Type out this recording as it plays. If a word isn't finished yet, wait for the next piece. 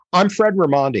I'm Fred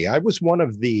Raimondi. I was one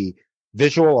of the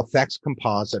visual effects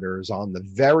compositors on the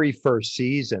very first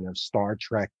season of Star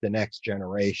Trek: The Next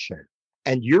Generation.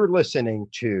 And you're listening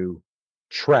to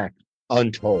Trek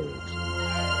Untold.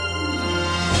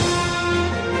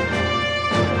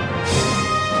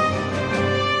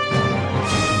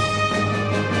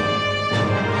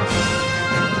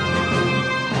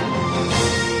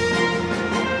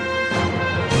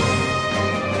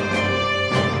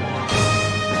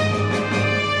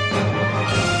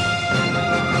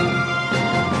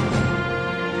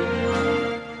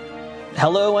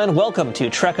 Hello and welcome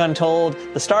to Trek Untold,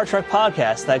 the Star Trek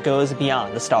podcast that goes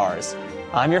beyond the stars.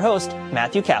 I'm your host,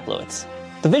 Matthew Kaplowitz.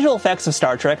 The visual effects of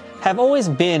Star Trek have always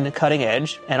been cutting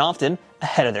edge and often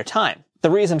ahead of their time. The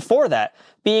reason for that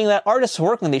being that artists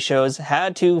working on these shows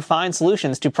had to find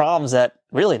solutions to problems that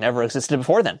really never existed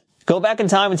before then. Go back in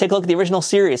time and take a look at the original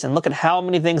series and look at how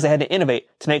many things they had to innovate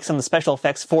to make some of the special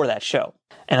effects for that show.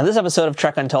 And on this episode of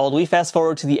Trek Untold, we fast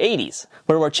forward to the 80s,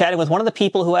 where we're chatting with one of the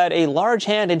people who had a large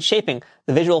hand in shaping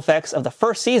the visual effects of the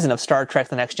first season of Star Trek: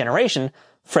 The Next Generation,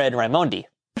 Fred Raimondi.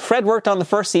 Fred worked on the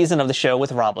first season of the show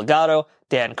with Rob Legato,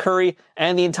 Dan Curry,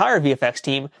 and the entire VFX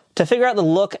team to figure out the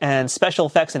look and special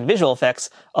effects and visual effects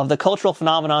of the cultural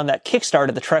phenomenon that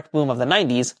kickstarted the Trek boom of the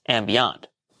 90s and beyond.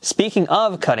 Speaking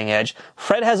of cutting edge,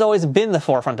 Fred has always been the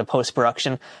forefront of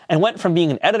post-production and went from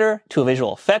being an editor to a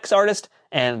visual effects artist,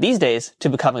 and these days to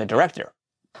becoming a director.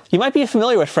 You might be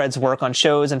familiar with Fred's work on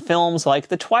shows and films like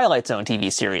the Twilight Zone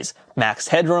TV series, Max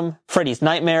Headroom, Freddy's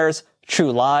Nightmares,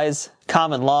 True Lies,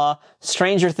 Common Law,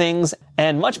 Stranger Things,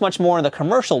 and much, much more in the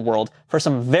commercial world for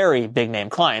some very big-name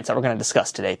clients that we're going to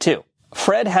discuss today, too.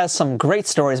 Fred has some great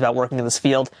stories about working in this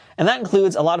field, and that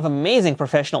includes a lot of amazing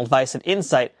professional advice and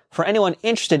insight for anyone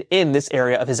interested in this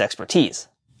area of his expertise.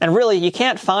 And really, you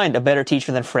can't find a better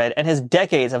teacher than Fred and his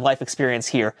decades of life experience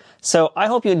here, so I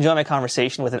hope you enjoy my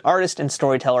conversation with an artist and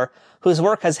storyteller whose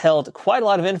work has held quite a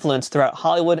lot of influence throughout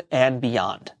Hollywood and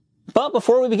beyond. But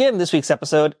before we begin this week's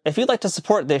episode, if you'd like to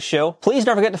support this show, please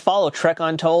don't forget to follow Trek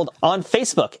Untold on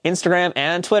Facebook, Instagram,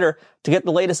 and Twitter to get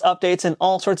the latest updates and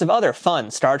all sorts of other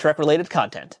fun Star Trek-related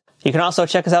content. You can also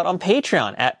check us out on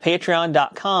Patreon at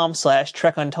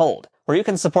patreon.com/TrekUntold, where you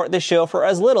can support this show for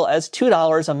as little as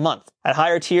 $2 a month. At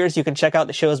higher tiers, you can check out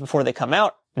the shows before they come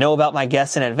out, know about my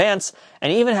guests in advance,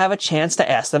 and even have a chance to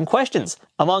ask them questions,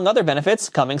 among other benefits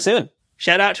coming soon.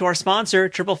 Shout out to our sponsor,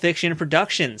 Triple Fiction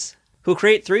Productions, who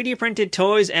create 3D printed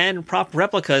toys and prop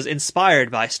replicas inspired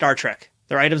by Star Trek.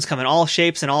 Their items come in all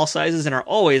shapes and all sizes and are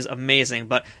always amazing,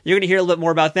 but you're going to hear a little bit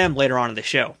more about them later on in the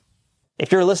show.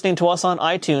 If you're listening to us on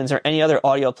iTunes or any other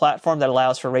audio platform that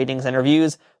allows for ratings and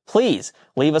reviews, please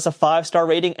leave us a 5-star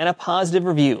rating and a positive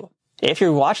review. If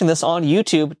you're watching this on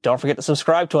YouTube, don't forget to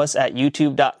subscribe to us at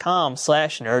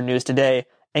youtube.com/nerdnewstoday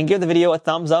and give the video a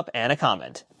thumbs up and a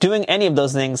comment. Doing any of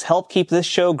those things help keep this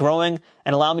show growing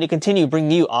and allow me to continue bringing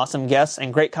you awesome guests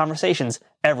and great conversations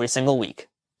every single week.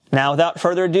 Now, without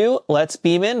further ado, let's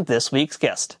beam in this week's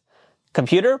guest.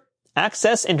 Computer,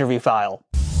 access interview file.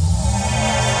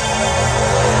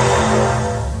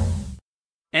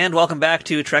 And welcome back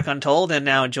to Trek Untold, and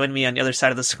now joining me on the other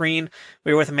side of the screen,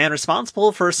 we're with a man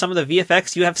responsible for some of the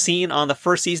VFX you have seen on the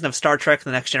first season of Star Trek: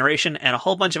 The Next Generation, and a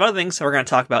whole bunch of other things that we're going to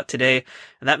talk about today.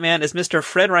 And that man is Mr.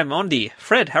 Fred Raimondi.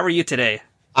 Fred, how are you today?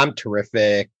 I'm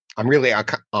terrific. I'm really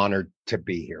honored to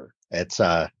be here. It's,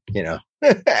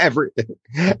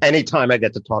 anytime I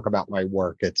get to talk about my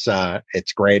work, it's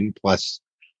great. And plus,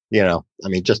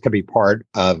 just to be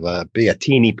be a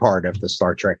teeny part of the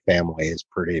Star Trek family is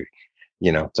pretty,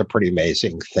 it's a pretty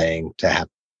amazing thing to have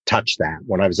touched that.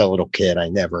 When I was a little kid,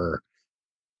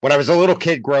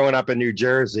 growing up in New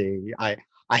Jersey, I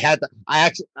had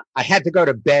to go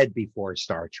to bed before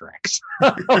Star Trek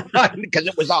because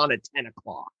it was on at 10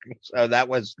 o'clock. So that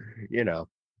was,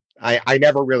 I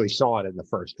never really saw it in the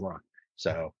first run.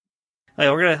 So.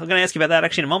 We're gonna ask you about that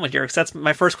actually in a moment here, because that's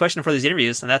my first question for these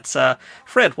interviews, and that's,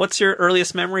 Fred, what's your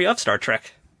earliest memory of Star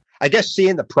Trek? I guess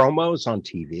seeing the promos on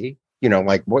TV.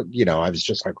 I was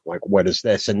just like, what is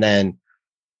this? And then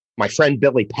my friend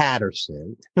Billy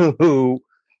Patterson, who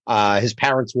his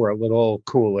parents were a little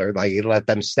cooler, like he let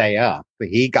them stay up, but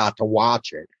he got to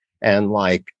watch it. And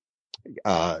when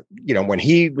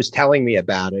he was telling me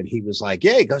about it, he was like,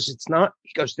 yeah, he goes,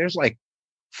 there's like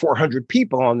 400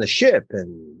 people on the ship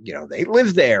and, they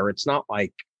live there. It's not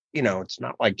like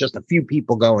just a few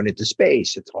people going into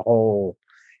space. It's a whole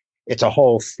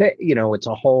thing,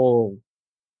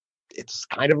 it's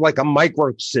kind of like a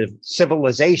micro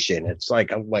civilization. It's like,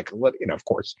 of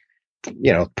course,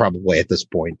 probably at this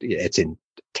point it's in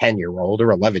 10-year-old or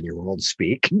 11-year-old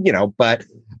speak, but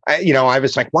I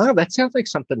was like, wow, that sounds like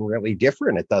something really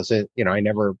different. It doesn't, I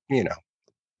never,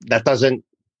 that doesn't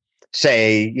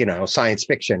say, science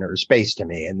fiction or space to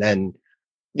me. And then,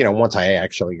 once I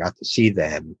actually got to see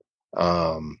them,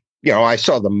 I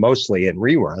saw them mostly in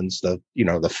reruns,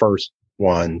 the first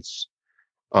ones,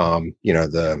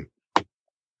 the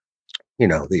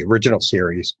original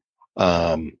series.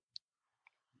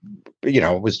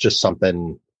 It was just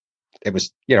something, it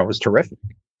was terrific.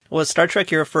 Was Star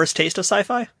Trek your first taste of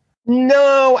sci-fi?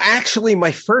 No, actually,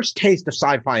 my first taste of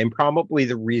sci-fi, and probably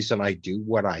the reason I do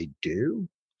what I do,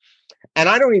 and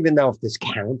I don't even know if this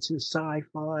counts as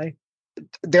sci-fi.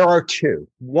 There are two.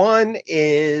 One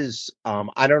is,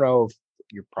 I don't know if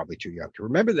you're probably too young to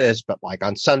remember this, but like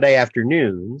on Sunday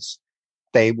afternoons,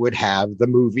 they would have the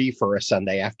movie for a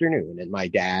Sunday afternoon. And my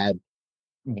dad,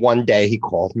 one day he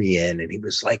called me in and he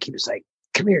was like,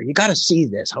 come here, you got to see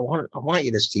this. I want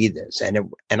you to see this. And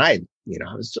I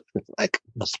was like,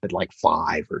 must have been like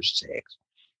 5 or 6.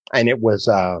 And it was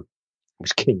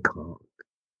King Kong,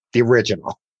 the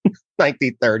original,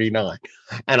 1939.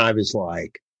 And I was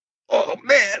like, oh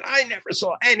man, I never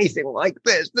saw anything like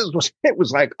this. It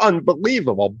was like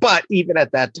unbelievable. But even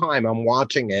at that time, I'm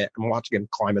watching him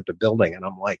climb at the building and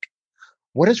I'm like,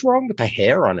 what is wrong with the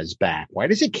hair on his back? Why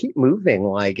does it keep moving?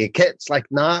 Like it's like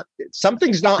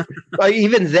something's not like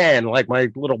even then, like my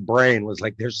little brain was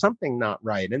like, there's something not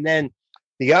right. And then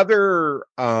the other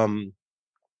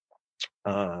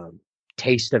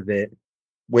taste of it,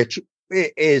 which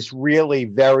is really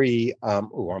very,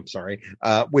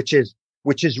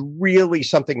 which is really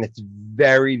something that's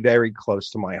very, very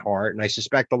close to my heart. And I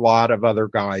suspect a lot of other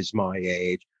guys my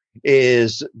age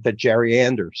is the Jerry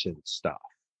Anderson stuff.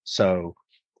 So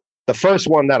the first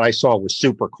one that I saw was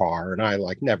Supercar, and I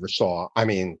never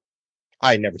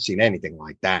seen anything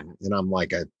like that. And I'm like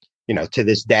to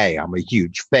this day, I'm a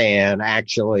huge fan.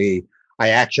 Actually, I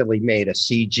actually made a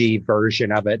CG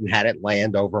version of it and had it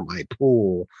land over my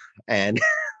pool. And,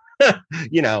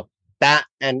 that,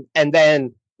 and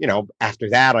then, after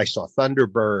that, I saw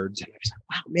Thunderbirds and I was like,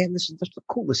 wow, man, this is just the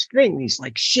coolest thing. These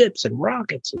like ships and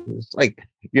rockets. And it's like,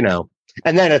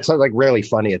 and then it's like really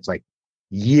funny. It's like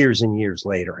years and years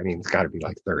later. I mean, it's got to be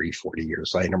like 30, 40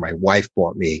 years later. My wife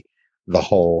bought me the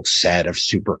whole set of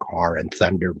Supercar and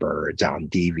Thunderbirds on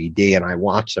DVD. And I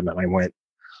watched them and I went,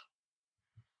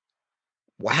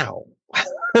 wow.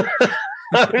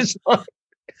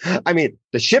 I mean,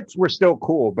 the ships were still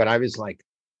cool, but I was like,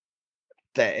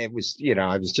 it was,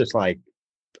 I was just like,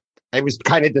 it was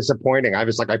kind of disappointing. I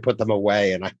was like, I put them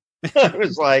away and I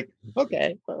was like,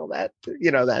 okay, well,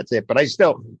 that's it. But I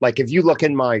still, like, if you look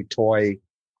in my toy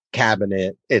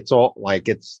cabinet, it's all like,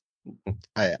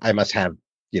 I must have,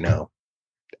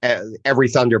 every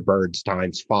Thunderbirds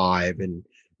times 5 and,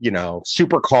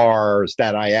 supercars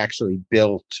that I actually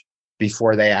built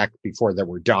before they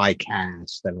were die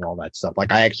cast and all that stuff.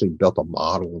 Like I actually built a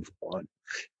model of one.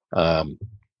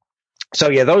 So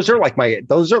yeah, those are like my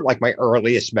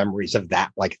earliest memories of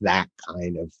that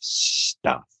kind of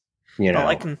stuff. Well,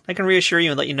 I can reassure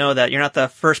you and let you know that you're not the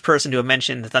first person to have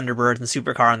mentioned the Thunderbirds and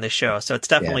Supercar on this show. So it's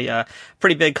definitely a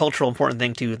pretty big cultural important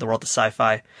thing to the world of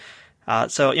sci-fi.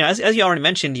 So, as you already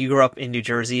mentioned, you grew up in New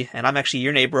Jersey, and I'm actually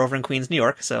your neighbor over in Queens, New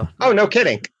York. So, oh, no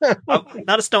kidding.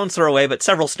 Not a stone's throw away, but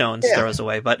several stones throws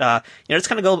away. But, let's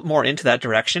kind of go more into that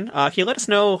direction. Can you let us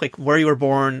know, like, where you were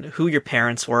born, who your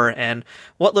parents were, and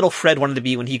what little Fred wanted to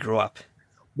be when he grew up?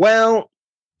 Well,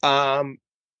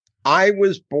 I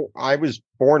was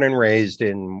born and raised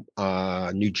in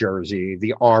New Jersey,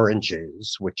 the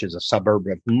Oranges, which is a suburb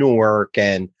of Newark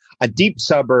and a deep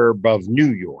suburb of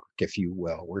New York, if you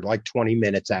will. We're like 20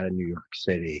 minutes out of New York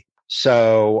City.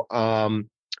 So, I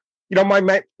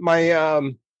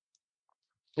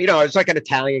was like an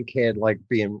Italian kid, like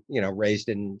being, raised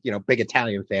in, big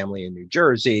Italian family in New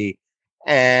Jersey.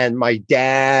 And my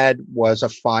dad was a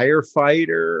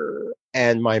firefighter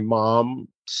and my mom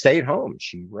stayed home.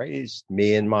 She raised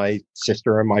me and my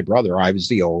sister and my brother. I was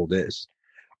the oldest.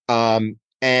 There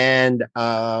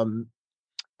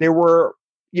were,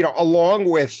 along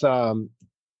with, I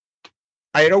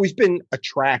had always been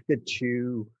attracted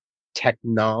to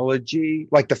technology.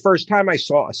 Like the first time I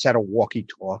saw a set of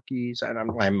walkie-talkies, and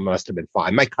I must have been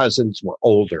 5. My cousins were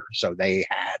older, so they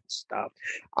had stuff.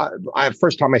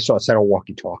 First time I saw a set of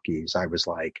walkie-talkies, I was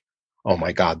like, oh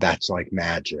my God, that's like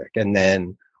magic. And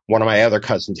then one of my other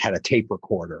cousins had a tape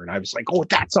recorder and I was like, oh,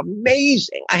 that's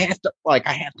amazing. I have to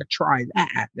try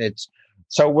that.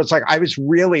 So it was like, I was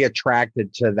really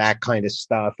attracted to that kind of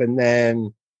stuff. And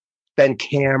then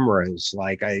cameras,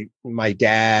 like my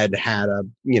dad had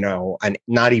an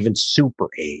not even Super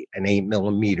 8, an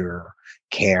 8mm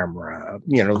camera,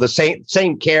 the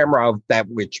same camera of that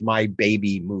which my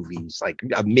baby movies, like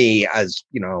me as,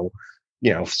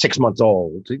 6 months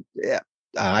old.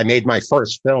 I made my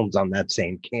first films on that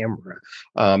same camera.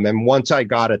 And once I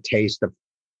got a taste of,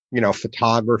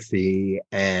 photography,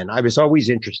 and I was always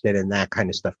interested in that kind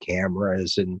of stuff,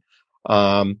 cameras. And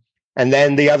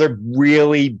then the other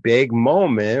really big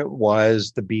moment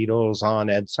was the Beatles on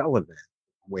Ed Sullivan,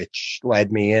 which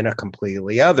led me in a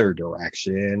completely other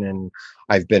direction. And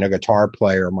I've been a guitar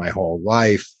player my whole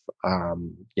life. I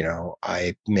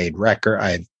made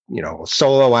a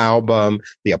solo album,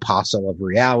 The Apostle of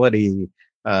Reality,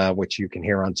 which you can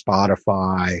hear on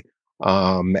Spotify.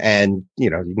 And, you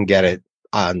can get it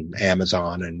on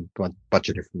Amazon and a bunch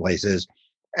of different places.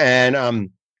 And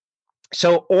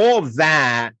so all of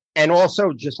that, and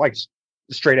also just like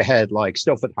straight ahead, like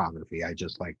still photography. I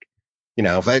just like,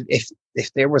 if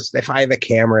I have a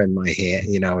camera in my hand,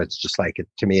 it's just like,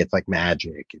 to me, it's like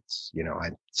magic. It's,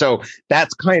 so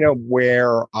that's kind of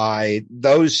where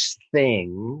those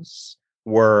things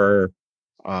were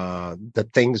the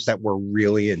things that were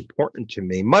really important to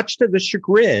me, much to the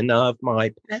chagrin of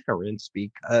my parents,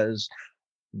 because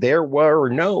there were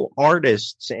no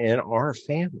artists in our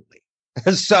family.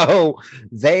 So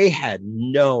they had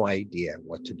no idea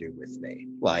what to do with me.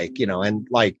 And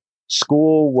like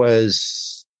school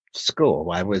was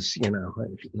school. I was,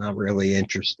 not really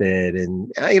interested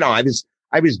in, I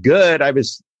was good. I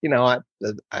was,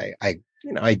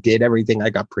 I did everything. I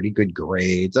got pretty good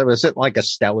grades. I wasn't like a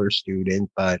stellar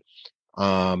student, but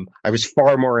I was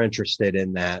far more interested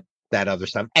in that other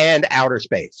stuff and outer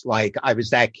space. Like I was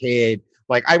that kid.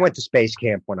 Like I went to space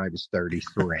camp when I was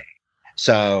 33.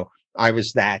 So I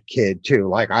was that kid too.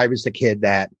 Like I was the kid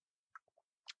that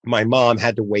my mom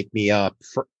had to wake me up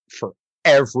for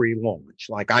every launch.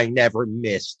 Like I never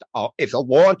missed. If a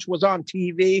launch was on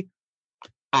TV,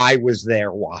 I was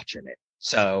there watching it.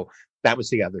 So that was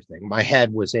the other thing. My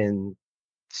head was in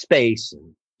space,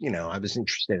 and, I was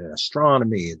interested in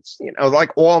astronomy. It's,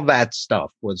 like all that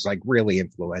stuff was like really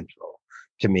influential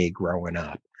to me growing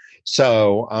up.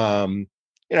 So,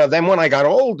 then when I got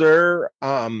older,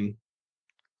 I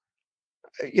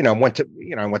went to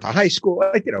high school.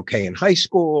 I did okay in high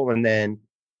school. And then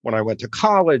when I went to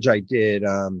college, I did,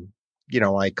 I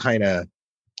kind of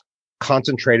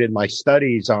concentrated my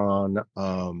studies on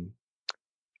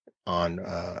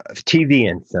TV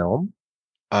and film.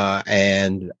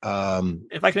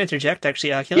 If I can interject,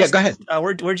 actually, go ahead.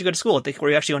 Where'd you go to school? Were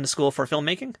you actually going to school for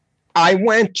filmmaking? I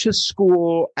went to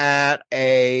school that's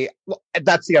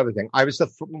the other thing. I was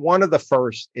one of the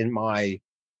first in my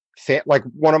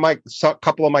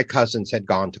couple of my cousins had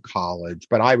gone to college,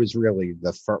 but I was really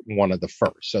one of the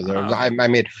first. So I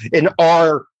mean, in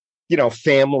our,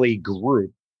 family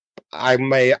group, I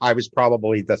was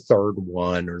probably the third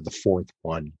one or the fourth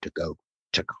one to go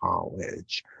to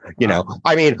college.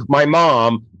 I mean, my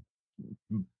mom,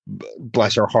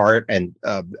 bless her heart, and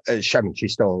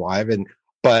she's still alive,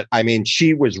 but I mean,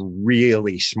 she was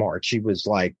really smart. She was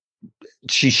like,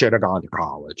 she should have gone to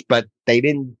college, but they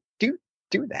didn't do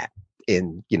that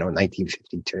in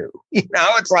 1952.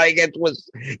 It's like it was,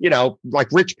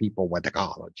 like rich people went to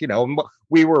college.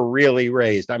 We were really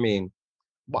raised. I mean,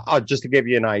 just to give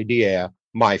you an idea,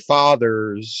 my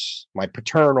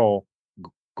paternal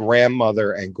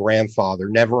grandmother and grandfather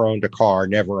never owned a car,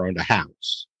 never owned a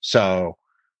house. So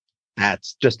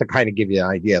that's just to kind of give you an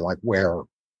idea, like where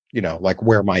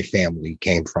my family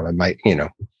came from. And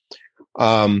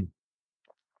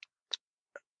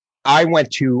I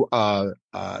went to,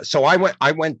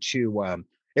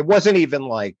 it wasn't even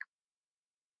like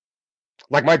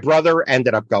my brother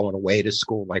ended up going away to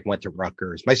school, like went to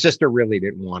Rutgers. My sister really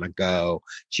didn't want to go.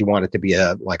 She wanted to be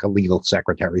a legal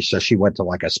secretary. So she went to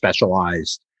like a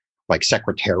specialized, like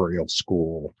secretarial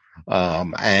school.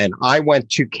 And I went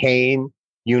to Kane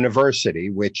University,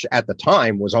 which at the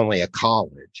time was only a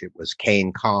college. It was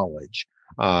Kane College.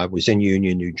 It was in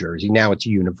Union, New Jersey. Now it's a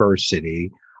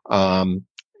university. I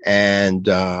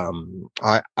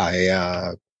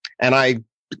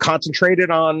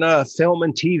concentrated on film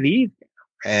and TV,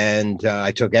 and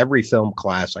I took every film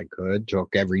class I could,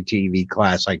 took every TV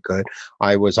class I could.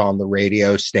 I was on the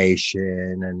radio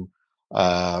station, and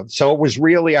so it was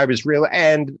really,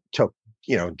 and took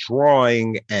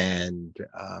drawing and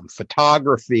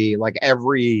photography, like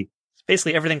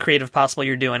basically everything creative possible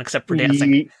you're doing except for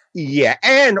dancing. Yeah,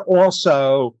 and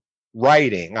also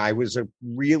writing. I'm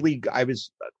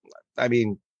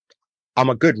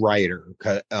a good writer,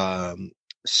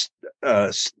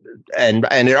 and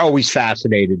it always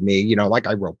fascinated me. Like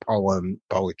I wrote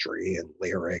poetry and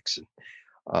lyrics,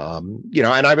 And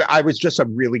I was just a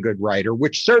really good writer,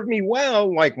 which served me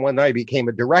well, like when I became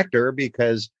a director,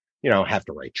 because, I have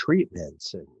to write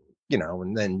treatments and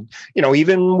then,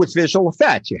 even with visual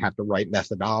effects, you have to write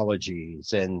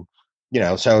methodologies and,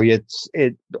 so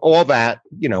all that,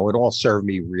 it all served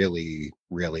me really,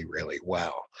 really, really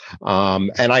well.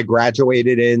 And I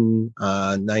graduated in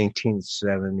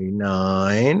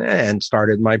 1979 and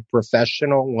started my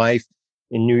professional life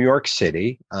in New York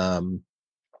City. My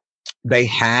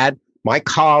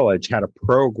college had a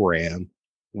program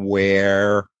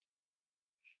where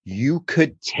you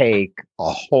could take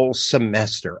a whole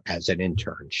semester as an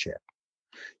internship.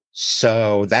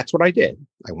 So that's what I did.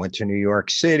 I went to New York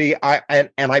City. I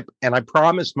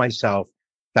promised myself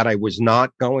that I was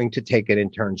not going to take an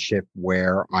internship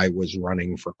where I was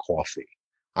running for coffee.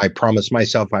 I promised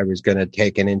myself I was going to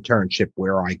take an internship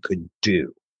where I could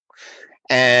do.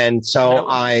 And so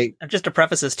just to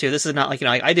preface this too, this is not like,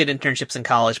 I did internships in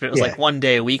college, but it was like 1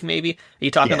 day a week, maybe. Are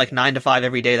you talking like 9 to 5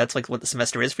 every day? That's like what the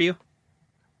semester is for you?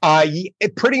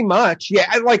 Pretty much. Yeah.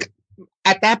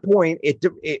 At that point,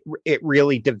 it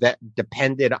really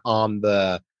depended on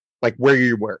where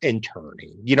you were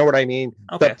interning. You know what I mean?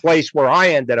 Okay. The place where I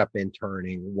ended up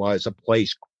interning was a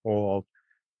place called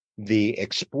the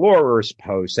Explorer's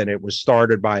Post, and it was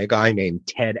started by a guy named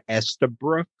Ted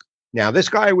Estabrook. Now, this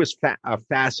guy was a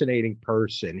fascinating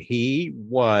person. He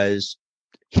was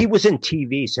in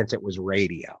TV since it was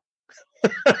radio.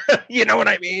 You know what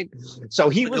I mean? So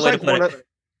he was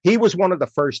he was one of the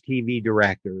first TV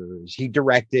directors. He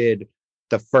directed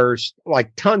the first,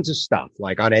 tons of stuff,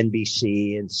 like on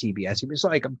NBC and CBS. He was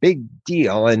like a big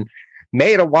deal and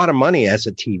made a lot of money as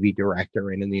a TV director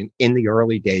and in the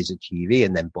early days of TV,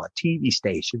 and then bought TV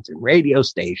stations and radio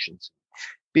stations.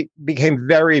 Became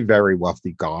very, very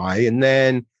wealthy guy, and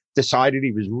then decided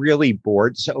he was really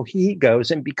bored. So he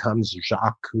goes and becomes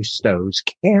Jacques Cousteau's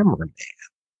cameraman.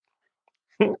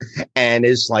 And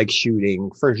is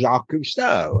shooting for Jacques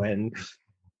Cousteau. And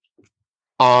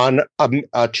on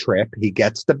a trip, he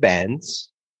gets the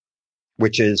Benz,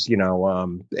 which is,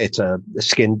 it's a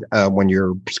skin, when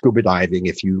you're scuba diving,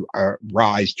 if you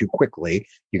rise too quickly,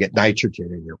 you get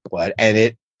nitrogen in your blood,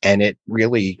 and it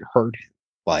really hurt him.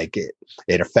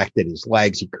 It affected his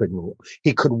legs. He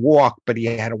could walk, but he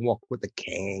had to walk with a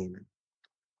cane.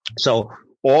 So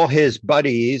all his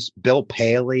buddies, Bill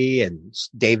Paley and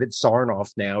David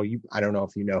Sarnoff. Now, I don't know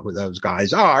if you know who those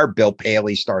guys are. Bill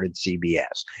Paley started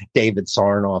CBS. David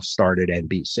Sarnoff started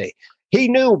NBC. He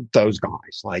knew those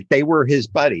guys. They were his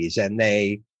buddies, and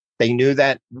they knew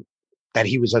that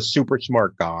he was a super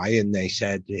smart guy. And they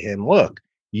said to him, "Look,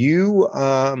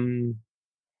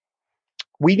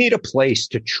 we need a place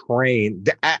to train."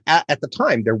 At the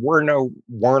time, there weren't a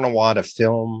lot of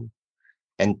film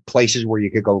and places where you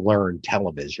could go learn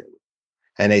television.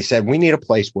 And they said, we need a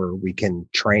place where we can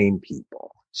train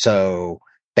people. So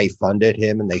they funded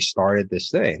him and they started this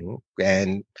thing.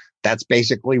 And that's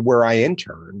basically where I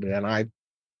interned. And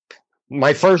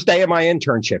my first day of my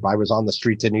internship, I was on the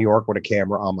streets of New York with a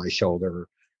camera on my shoulder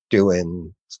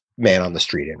doing man on the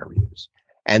street interviews,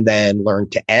 and then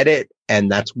learned to edit.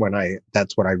 And that's what I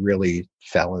really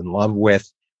fell in love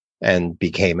with and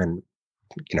became an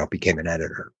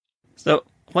editor. So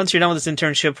once you're done with this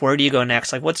internship, where do you go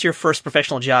next? What's your first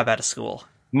professional job out of school?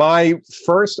 My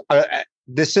first,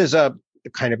 this is a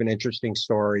kind of an interesting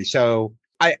story. So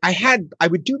I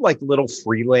would do little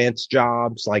freelance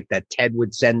jobs that Ted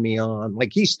would send me on.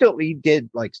 He did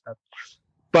stuff,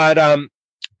 but,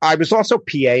 I was also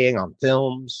PAing on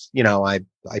films. I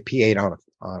PA'd on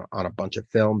a bunch of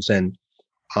films, and,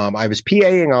 I was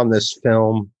PAing on this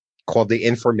film called The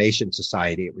Information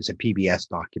Society. It was a PBS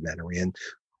documentary, and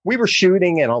we were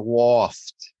shooting in a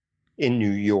loft in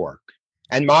New York.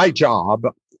 And my job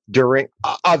during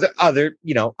other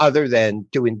than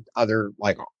doing other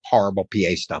horrible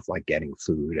PA stuff, like getting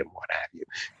food and what have you,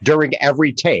 during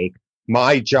every take,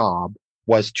 my job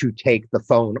was to take the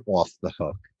phone off the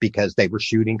hook because they were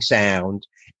shooting sound.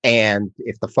 And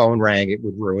if the phone rang, it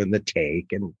would ruin the take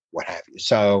and what have you.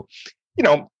 So, it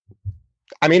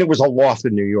was a loft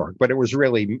in New York, but it was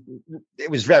very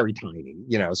tiny,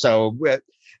 so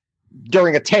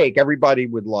during a take, everybody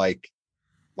would like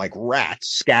rats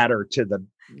scatter to the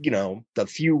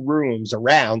few rooms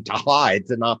around to hide,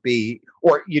 to not be,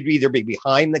 or you'd either be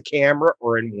behind the camera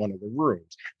or in one of the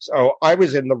rooms. So I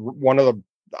was in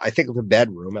I think it was the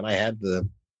bedroom, and I had to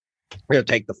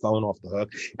take the phone off the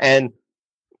hook, and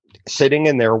sitting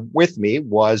in there with me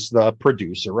was the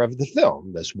producer of the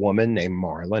film, this woman named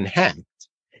Marlon Hanks.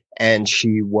 And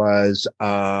she was, she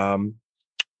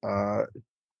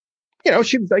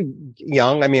was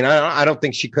young. I don't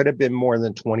think she could have been more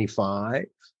than 25,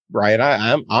 right?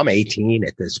 I'm 18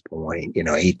 at this point,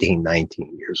 18,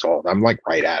 19 years old. I'm like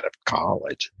right out of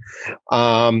college.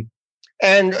 And,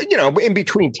 in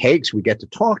between takes, we get to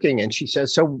talking and she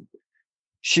says, so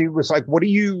she was like, what do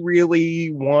you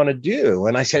really want to do?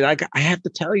 And I said, I have to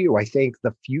tell you, I think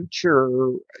the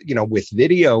future, with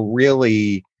video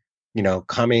really,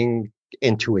 coming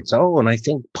into its own, I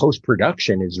think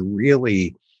post-production is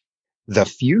really the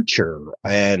future.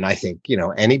 And I think,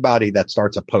 anybody that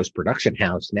starts a post-production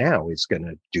house now is going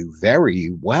to do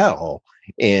very well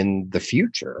in the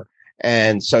future.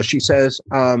 And so she says,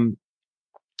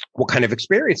 what kind of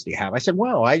experience do you have? I said,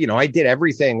 well, I did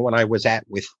everything when I was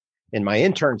in my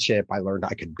internship. I learned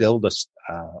I could build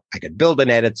an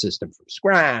edit system from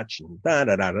scratch and da,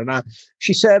 da, da, da, da.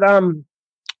 She said,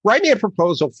 write me a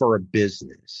proposal for a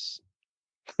business.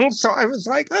 So I was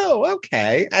like, oh,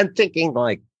 okay. And thinking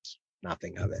like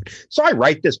nothing of it. So I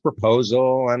write this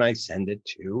proposal and I send it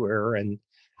to her, and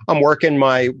I'm working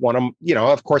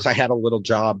of course I had a little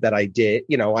job that I did,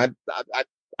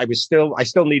 I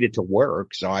still needed to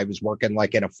work. So I was working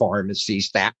like in a pharmacy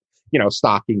staff,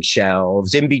 stocking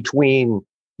shelves in between,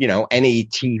 any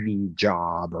TV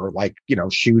job or like,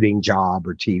 shooting job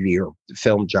or TV or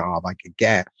film job I could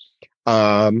get.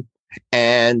 And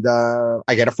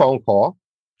I get a phone call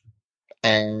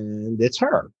and it's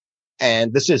her.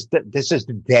 And this is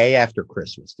the day after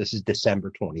Christmas. This is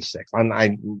December 26th.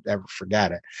 I never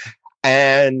forget it.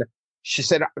 And she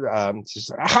said,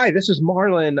 hi, this is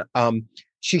Marlon.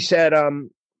 She said,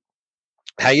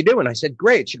 how you doing? I said,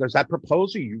 great. She goes, that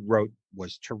proposal you wrote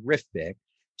was terrific.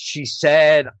 She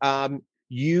said,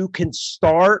 you can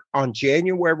start on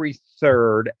January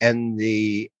 3rd and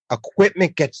the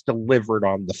equipment gets delivered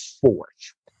on the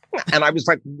 4th. And I was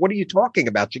like, what are you talking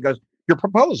about? She goes, your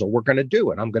proposal, we're going to do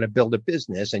it. I'm going to build a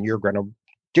business and you're going to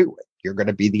do it. You're going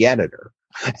to be the editor.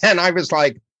 And I was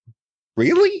like,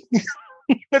 really?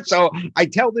 So I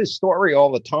tell this story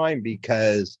all the time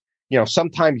because,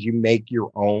 sometimes you make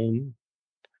your own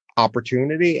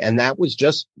opportunity. And that was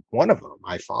just one of them.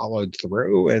 I followed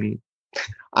through and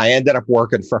I ended up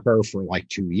working for her for like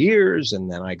 2 years.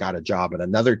 And then I got a job at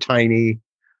another tiny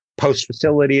post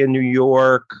facility in New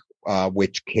York,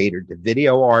 which catered to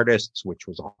video artists, which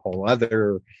was a whole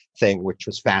other thing, which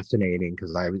was fascinating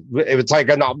because it was like,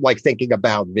 I'm not like thinking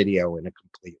about video in a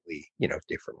completely,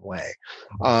 different way.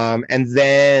 And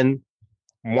then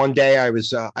one day I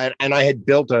was, and I had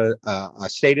built a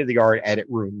state-of-the-art edit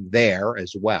room there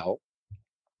as well.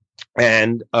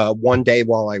 And one day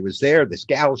while I was there, this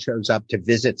gal shows up to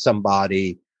visit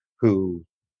somebody who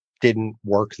didn't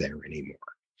work there anymore.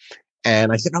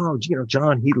 And I said, oh,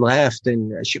 John, he left.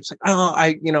 And she was like, oh,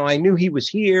 I knew he was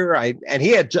here. And he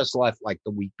had just left like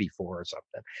the week before or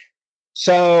something.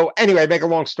 So anyway, make a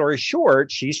long story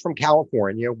short, she's from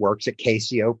California, works at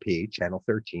KCOP, Channel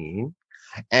 13.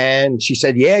 And she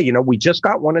said, yeah, we just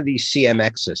got one of these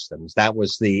CMX systems. That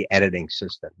was the editing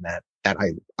system that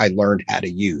I learned how to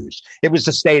use. It was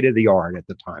the state of the art at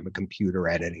the time, a computer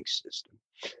editing system.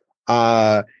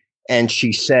 And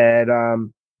she said,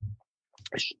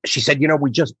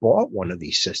 we just bought one of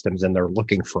these systems and they're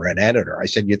looking for an editor. I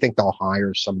said, you think they'll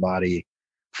hire somebody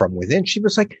from within? She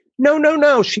was like,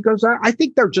 no. She goes, I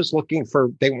think they're just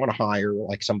they want to hire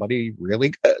like somebody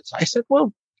really good. So I said,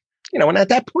 well, and at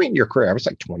that point in your career, I was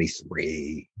like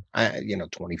 23,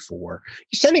 24.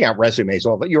 You're sending out resumes,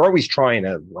 you're always trying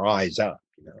to rise up,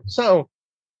 So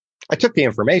I took the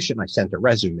information, I sent a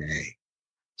resume,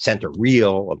 sent a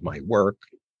reel of my work.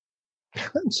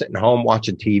 I'm sitting home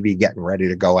watching TV, getting ready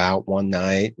to go out one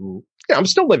night. And I'm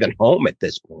still living home at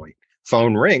this point.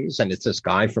 Phone rings and it's this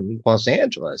guy from Los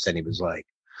Angeles. And he was like,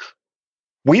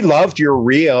 we loved your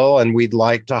reel and we'd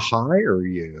like to hire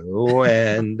you.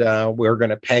 And we're going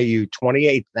to pay you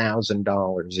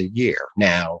 $28,000 a year.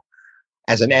 Now,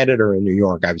 as an editor in New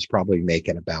York, I was probably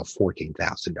making about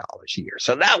 $14,000 a year.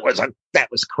 So that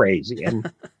was crazy.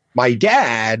 And my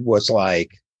dad was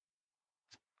like,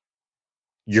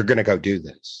 you're going to go do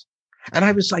this. And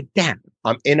I was like, Dad,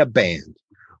 I'm in a band.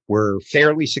 We're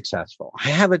fairly successful. I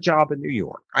have a job in New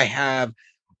York. I have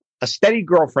a steady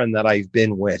girlfriend that I've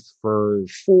been with for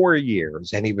 4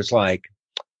 years. And he was like,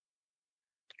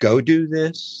 go do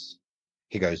this.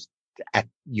 He goes,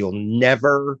 you'll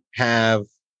never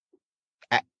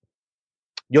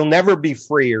be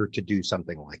freer to do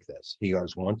something like this. He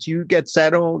goes, once you get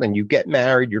settled and you get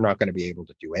married, you're not going to be able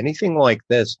to do anything like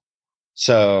this.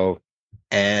 So,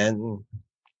 and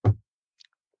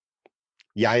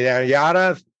yada,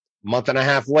 yada. Month and a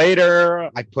half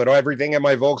later, I put everything in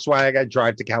my Volkswagen. I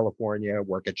drive to California,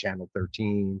 work at Channel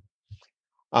 13,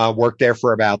 worked there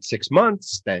for about 6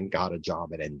 months, then got a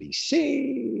job at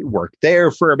NBC, worked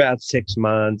there for about 6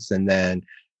 months, and then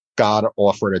got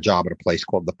offered a job at a place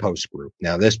called the Post Group.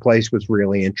 Now, this place was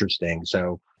really interesting.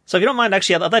 So if you don't mind,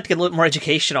 actually, I'd like to get a little more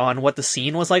education on what the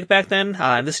scene was like back then.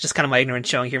 And this is just kind of my ignorance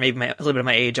showing here, maybe a little bit of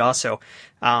my age also.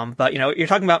 But, you're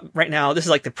talking about right now, this is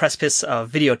like the precipice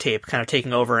of videotape kind of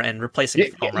taking over and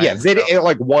replacing film, right? Yeah,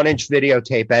 like 1-inch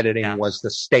videotape editing was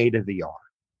the state of the art.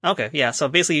 Okay, yeah. So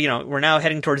basically, we're now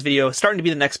heading towards video, starting to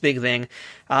be the next big thing.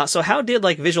 So how did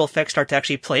like visual effects start to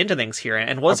actually play into things here?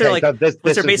 And was there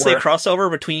basically a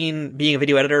crossover between being a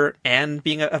video editor and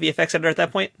being a VFX editor at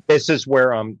that point? This is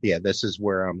where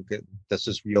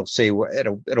you'll see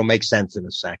it'll make sense in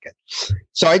a second.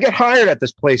 So I get hired at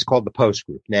this place called the Post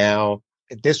Group. Now,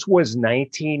 this was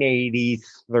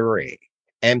 1983.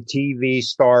 MTV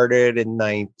started in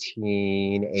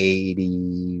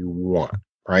 1981,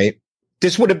 right?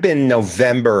 This would have been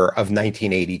November of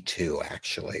 1982,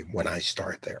 actually, when I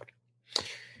started there.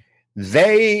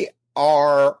 They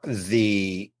are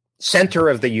the center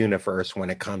of the universe when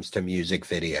it comes to music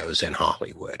videos in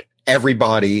Hollywood.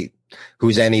 Everybody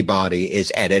who's anybody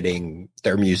is editing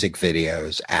their music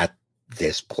videos at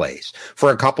this place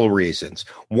for a couple of reasons.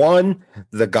 One,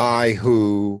 the guy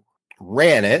who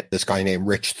ran it, this guy named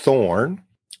Rich Thorne,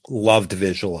 loved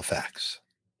visual effects.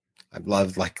 I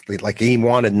loved like he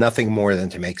wanted nothing more than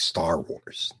to make Star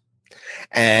Wars.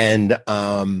 And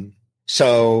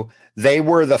so they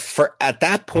were at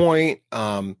that point,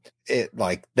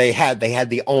 they had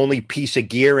the only piece of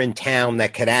gear in town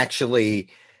that could actually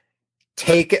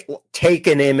take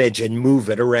an image and move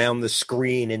it around the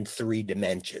screen in 3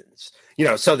 dimensions,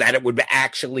 so that it would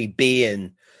actually be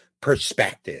in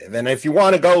perspective. And if you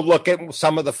want to go look at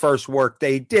some of the first work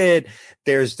they did,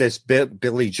 there's this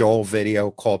Billy Joel video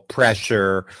called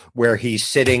Pressure, where he's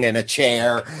sitting in a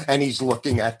chair and he's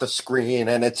looking at the screen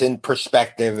and it's in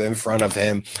perspective in front of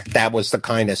him. That was the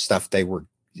kind of stuff they were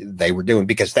doing,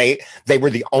 because they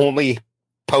were the only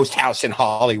post house in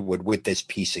Hollywood with this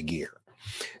piece of gear.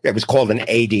 It was called an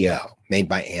ADO, made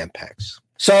by Ampex.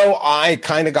 So I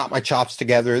kind of got my chops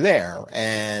together there,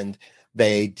 and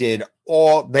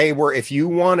if you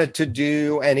wanted to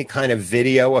do any kind of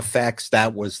video effects,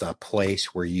 that was the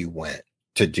place where you went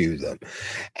to do them.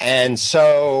 And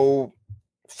so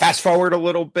fast forward a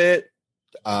little bit,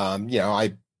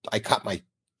 I cut my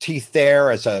teeth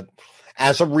there as an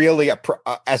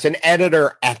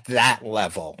editor at that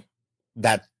level.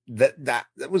 That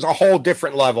was a whole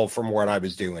different level from what I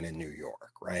was doing in New York.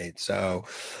 Right. So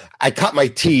I cut my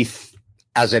teeth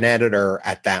as an editor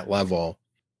at that level.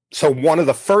 So one of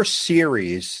the first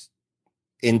series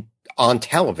on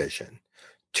television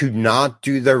to not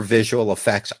do their visual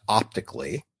effects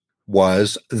optically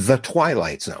was The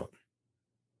Twilight Zone.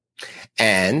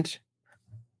 And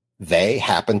they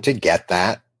happened to get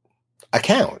that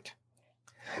account.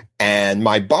 And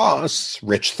my boss,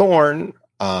 Rich Thorne,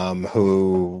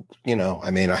 who,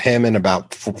 him and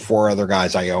about 4 other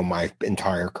guys I owe my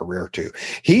entire career to,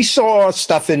 he saw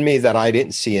stuff in me that I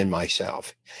didn't see in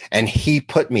myself. And he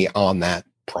put me on that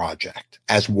project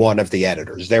as one of the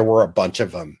editors. There were a bunch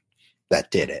of them that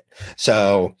did it.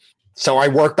 So I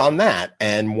worked on that.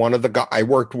 And I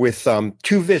worked with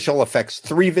 3 visual effects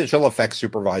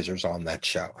supervisors on that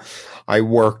show. I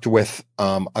worked with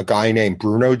a guy named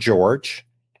Bruno George.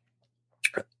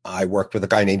 I worked with a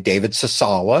guy named David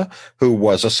Sasala, who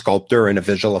was a sculptor and a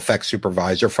visual effects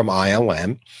supervisor from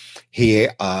ILM.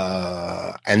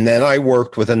 And then I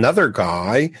worked with another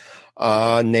guy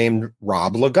named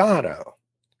Rob Legato,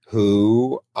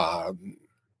 who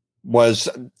was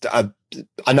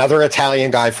another Italian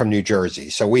guy from New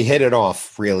Jersey. So we hit it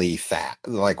off really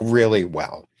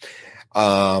well.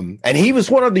 And he was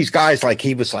one of these guys,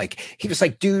 he was like,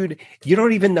 dude, you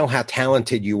don't even know how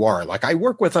talented you are. Like, I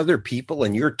work with other people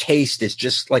and your taste is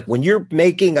just like, when you're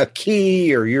making a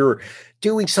key or you're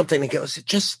doing something, it goes,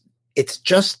 it's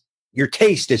just your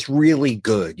taste is really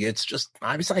good.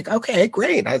 I was like, okay,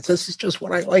 great. This is just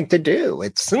what I like to do.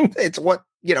 It's what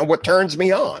turns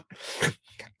me on.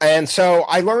 And so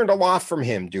I learned a lot from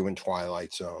him doing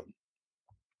Twilight Zone.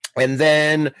 And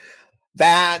then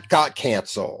that got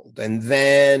canceled. And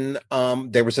then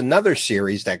there was another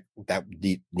series that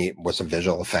was a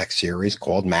visual effects series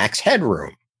called Max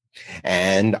Headroom.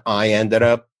 And I ended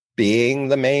up being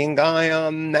the main guy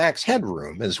on Max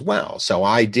Headroom as well. So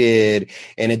I did,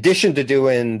 in addition to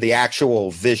doing the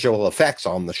actual visual effects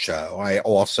on the show, I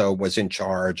also was in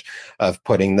charge of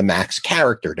putting the Max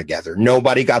character together.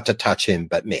 Nobody got to touch him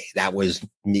but me. That was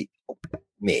me.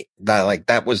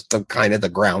 That was the kind of the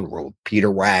ground rule. Peter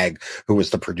Wag, who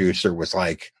was the producer, was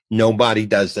like, nobody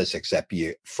does this except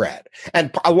you, Fred.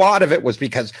 And a lot of it was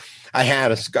because I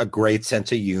had a great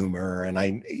sense of humor, and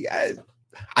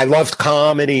I loved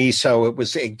comedy, so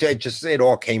it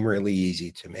all came really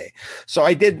easy to me. So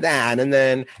I did that, and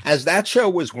then as that show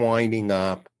was winding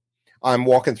up, I'm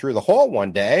walking through the hall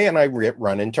one day, and I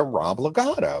run into Rob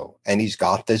Legato, and he's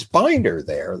got this binder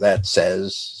there that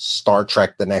says Star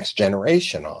Trek: The Next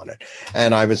Generation on it,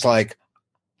 and I was like,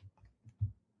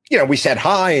 we said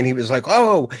hi, and he was like,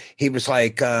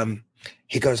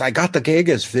 he goes, I got the gig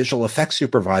as visual effects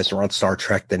supervisor on Star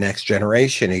Trek: The Next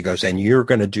Generation. He goes, and you're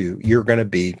going to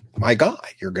be my guy.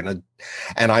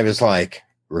 And I was like,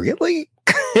 really?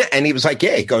 And he was like,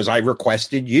 yeah. He goes, I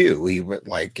requested you. He would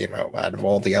out of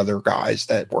all the other guys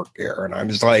that work here. And I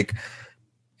was like,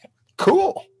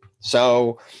 cool.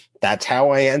 So that's how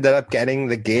I ended up getting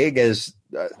the gig as,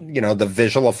 the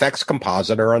visual effects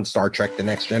compositor on Star Trek: The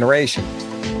Next Generation.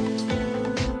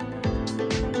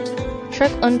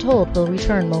 Trek Untold will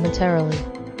return momentarily.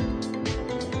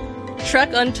 Trek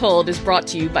Untold is brought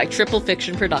to you by Triple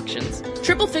Fiction Productions.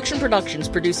 Triple Fiction Productions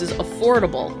produces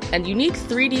affordable and unique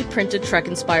 3D printed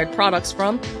Trek-inspired products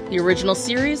from the original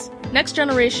series, Next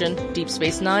Generation, Deep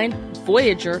Space Nine,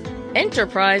 Voyager,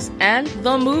 Enterprise, and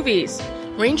the movies.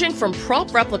 Ranging from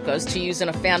prop replicas to use in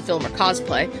a fan film or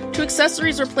cosplay, to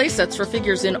accessories or playsets for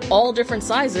figures in all different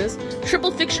sizes,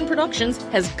 Triple Fiction Productions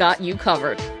has got you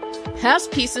covered.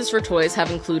 Past pieces for toys have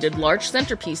included large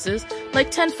centerpieces like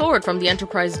 10 Forward from the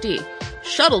Enterprise D,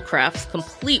 shuttlecrafts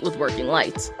complete with working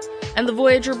lights, and the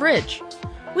Voyager Bridge,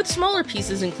 with smaller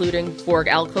pieces including Borg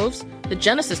alcoves, the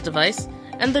Genesis device,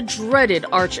 and the dreaded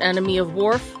arch-enemy of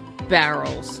Worf,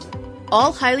 barrels.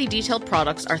 All highly detailed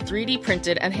products are 3D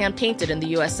printed and hand-painted in the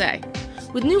USA,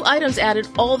 with new items added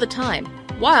all the time,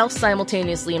 while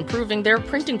simultaneously improving their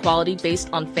printing quality based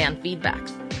on fan feedback.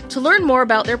 To learn more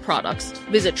about their products,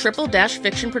 visit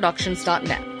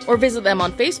triple-fictionproductions.net or visit them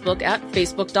on Facebook at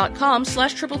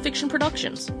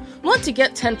facebook.com/triplefictionproductions. Want to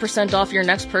get 10% off your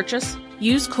next purchase?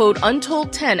 Use code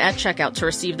UNTOLD10 at checkout to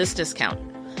receive this discount.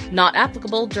 Not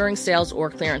applicable during sales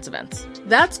or clearance events.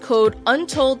 That's code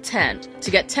UNTOLD10 to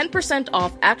get 10%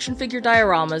 off action figure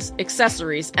dioramas,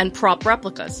 accessories, and prop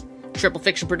replicas. Triple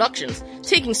Fiction Productions,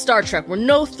 taking Star Trek where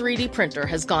no 3D printer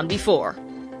has gone before.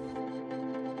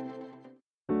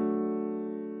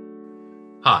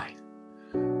 Hi,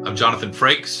 I'm Jonathan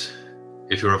Frakes.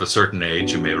 If you're of a certain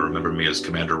age, you may remember me as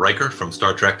Commander Riker from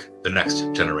Star Trek: The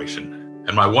Next Generation.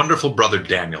 And my wonderful brother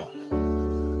Daniel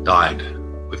died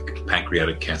with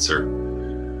pancreatic cancer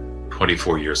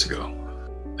 24 years ago.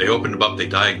 They opened him up, they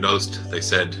diagnosed, they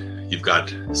said, you've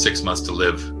got 6 months to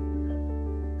live.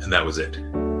 And that was it.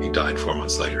 He died 4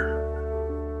 months later.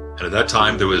 And at that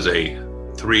time, there was a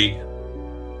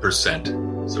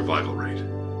 3% survival rate.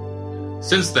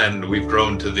 Since then, we've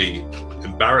grown to the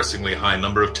embarrassingly high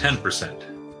number of 10%.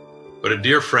 But a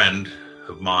dear friend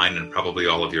of mine, and probably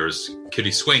all of yours, Kitty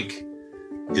Swink,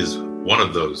 is one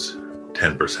of those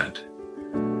 10%.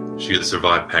 She has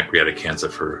survived pancreatic cancer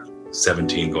for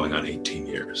 17 going on 18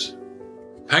 years.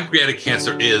 Pancreatic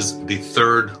cancer is the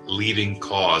third leading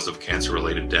cause of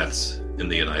cancer-related deaths in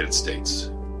the United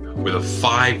States, with a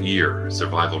 5-year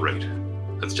survival rate.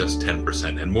 That's just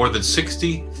 10%. And more than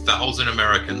 60,000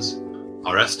 Americans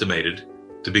are estimated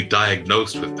to be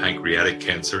diagnosed with pancreatic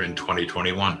cancer in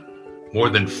 2021. More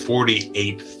than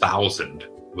 48,000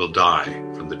 will die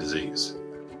from the disease.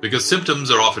 Because symptoms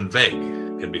are often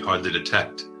vague, can be hard to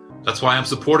detect. That's why I'm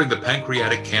supporting the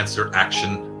Pancreatic Cancer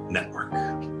Action Network,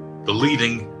 the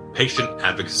leading patient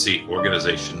advocacy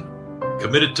organization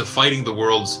committed to fighting the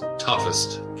world's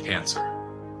toughest cancer.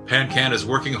 PanCan is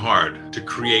working hard to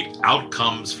create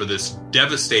outcomes for this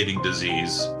devastating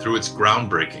disease through its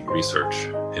groundbreaking research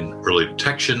in early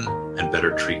detection and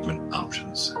better treatment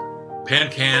options.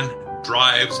 PanCan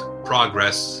drives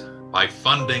progress by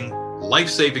funding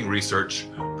life-saving research,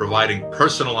 providing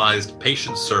personalized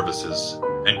patient services,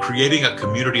 and creating a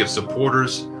community of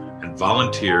supporters and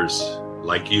volunteers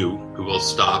like you who will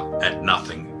stop at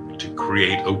nothing to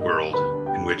create a world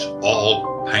in which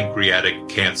all pancreatic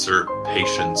cancer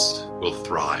patients will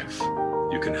thrive.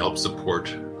 You can help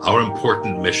support our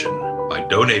important mission by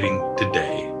donating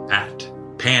today at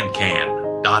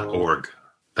pancan.org.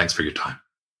 Thanks for your time.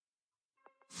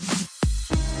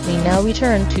 We now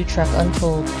return to Trek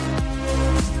Untold.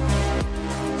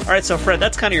 All right, so Fred,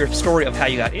 that's kind of your story of how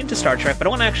you got into Star Trek, but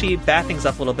I want to actually back things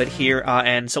up a little bit here.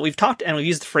 And so we've talked and we've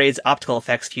used the phrase optical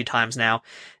effects a few times now.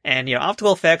 And,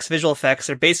 optical effects, visual effects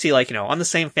are basically like, on the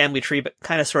same family tree, but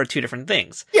kind of sort of two different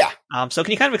things. Yeah. So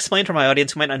can you kind of explain to my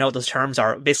audience who might not know what those terms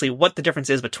are, basically what the difference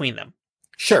is between them?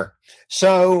 Sure.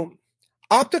 So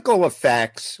optical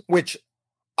effects, which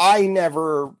I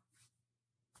never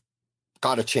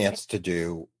got a chance to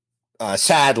do,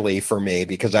 sadly for me,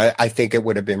 because I think it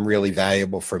would have been really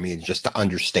valuable for me just to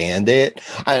understand it.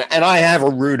 And I have a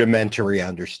rudimentary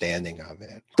understanding of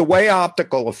it. The way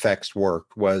optical effects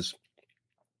worked was,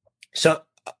 so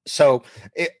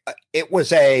it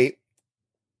was a,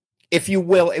 if you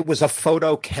will, it was a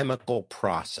photochemical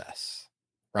process,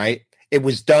 right? It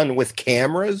was done with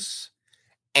cameras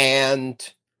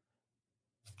and,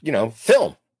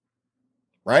 film,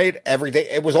 right? Everything.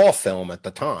 It was all film at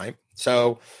the time.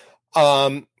 So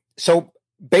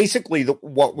basically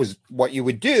what you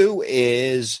would do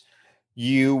is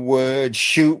you would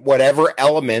shoot whatever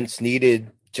elements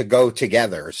needed to go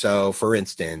together. So for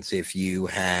instance, if you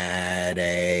had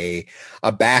a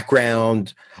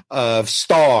background of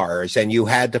stars and you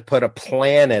had to put a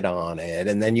planet on it,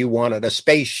 and then you wanted a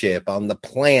spaceship on the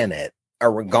planet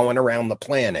or going around the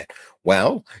planet,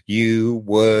 well, you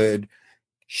would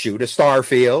shoot a star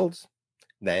field,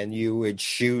 then you would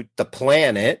shoot the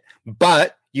planet,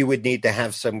 but you would need to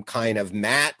have some kind of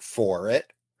mat for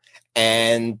it,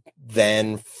 and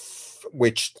then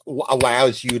which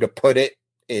allows you to put it.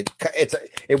 A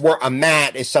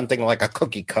mat is something like a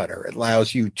cookie cutter. It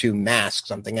allows you to mask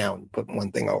something out and put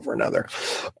one thing over another.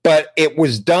 But it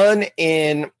was done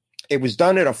in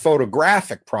a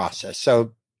photographic process.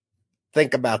 So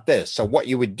think about this. So what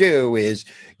you would do is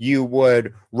you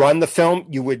would run the film,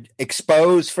 you would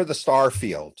expose for the star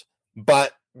field,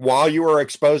 but while you were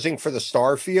exposing for the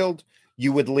star field,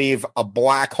 you would leave a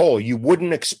black hole. You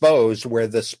wouldn't expose where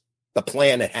the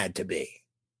planet had to be.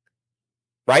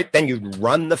 Right? Then you'd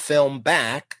run the film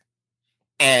back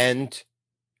and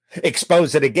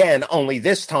expose it again, only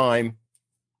this time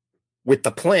with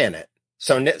the planet.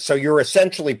 So you're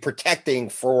essentially protecting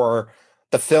for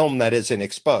the film that isn't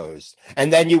exposed.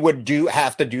 And then you would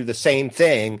have to do the same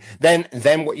thing. Then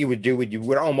what you would do, you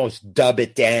would almost dub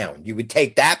it down. You would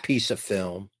take that piece of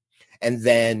film and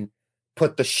then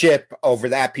put the ship over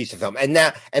that piece of film. And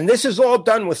this is all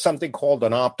done with something called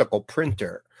an optical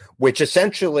printer, which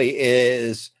essentially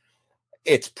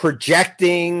it's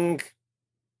projecting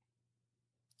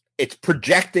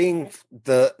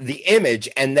the image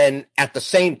and then at the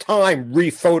same time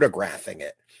rephotographing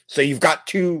it. So you've got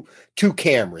two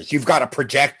cameras. You've got a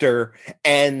projector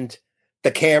and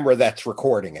the camera that's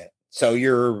recording it. So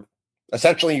you're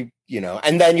essentially,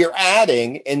 and then you're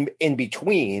adding in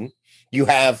between. You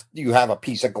have a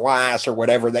piece of glass or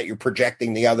whatever that you're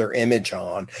projecting the other image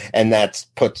on, and that's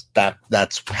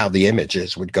how the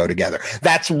images would go together.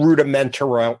 That's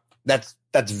rudimentary. That's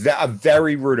a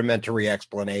very rudimentary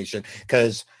explanation,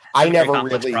 because I never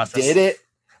really did it,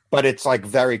 but it's like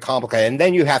very complicated. And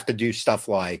then you have to do stuff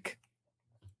like,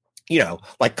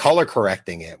 like color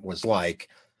correcting it was like,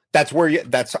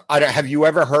 have you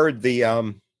ever heard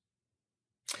the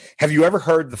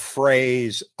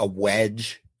phrase a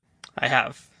wedge? I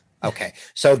have. Okay.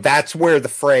 So that's where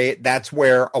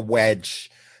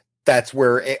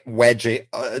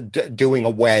doing a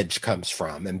wedge comes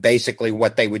from. And basically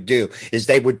what they would do is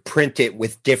they would print it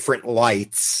with different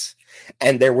lights,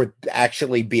 and there would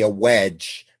actually be a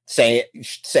wedge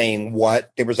saying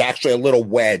what there was actually a little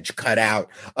wedge cut out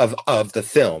of the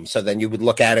film. So then you would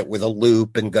look at it with a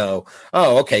loop and go,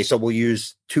 oh, okay, so we'll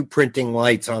use 2 printing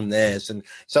lights on this. And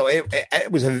so it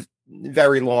was a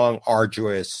very long,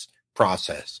 arduous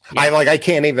process. Yeah. I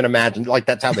can't even imagine, like,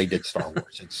 that's how they did Star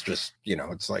Wars. It's just,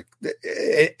 it's like,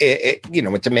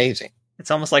 it's amazing.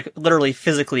 It's almost like literally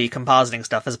physically compositing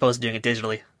stuff as opposed to doing it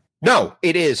digitally. No,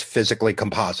 it is physically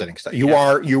compositing stuff. You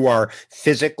are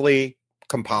physically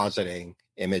compositing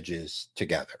images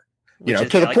together.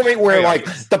 To the point where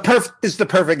is the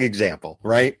perfect example,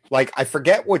 right? Like, I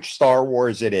forget which Star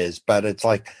Wars it is, but it's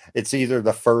like, it's either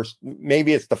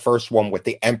maybe it's the first one with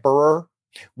the Emperor,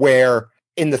 where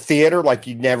in the theater, like,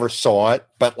 you never saw it,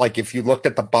 but like if you looked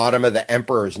at the bottom of the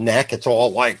Emperor's neck, it's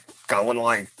all like going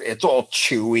like, it's all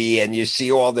chewy and you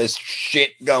see all this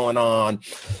shit going on.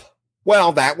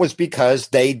 Well, that was because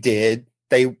they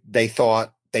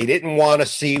thought they didn't want to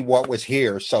see what was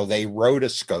here, so they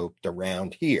rotoscoped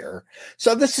around here.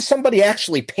 So this is somebody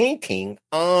actually painting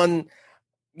on,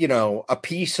 a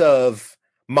piece of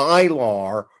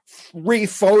Mylar,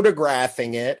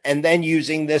 rephotographing it, and then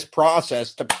using this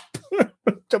process to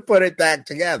put it back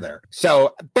together.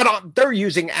 So, but they're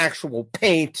using actual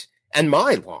paint and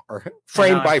Mylar,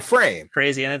 frame by frame.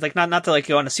 Crazy. And it's like, not to like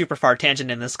go on a super far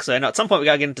tangent in this, because I know at some point we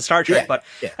got to get into Star Trek, but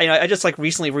I just like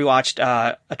recently rewatched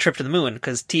A Trip to the Moon,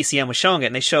 because TCM was showing it,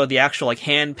 and they showed the actual like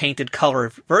hand painted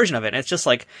color version of it. And it's just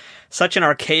like such an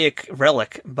archaic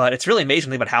relic, but it's really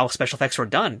amazing about how special effects were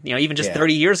done, even just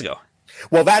 30 years ago.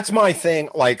 Well, that's my thing.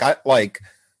 Like,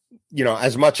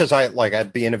 as much as I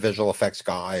being a visual effects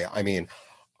guy, I mean,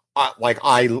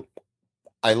 I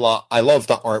I love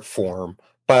the art form,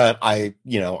 but I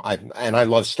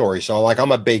love stories. So like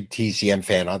I'm a big TCM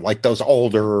fan. I like those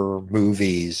older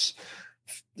movies.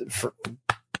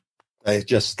 I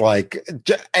just like,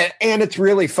 and it's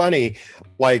really funny.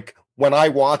 Like when I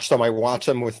watch them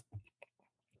with,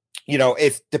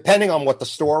 if depending on what the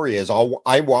story is,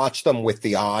 I watch them with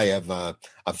the eye of a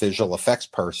visual effects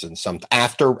person.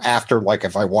 After like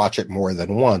if I watch it more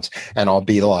than once, and I'll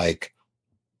be like,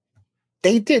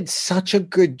 they did such a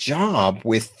good job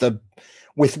with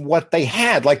what they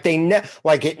had. Like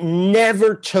it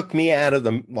never took me out of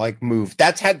the move.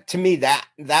 To me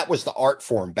that was the art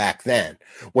form back then,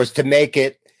 was to make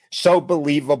it so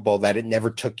believable that it never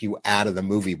took you out of the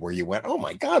movie where you went, oh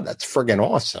my God, that's friggin'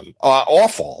 awesome.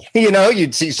 Awful.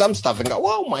 You'd see some stuff and go,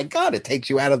 oh my God, it takes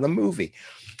you out of the movie.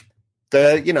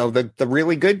 The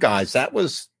really good guys,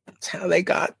 that's how they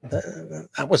got,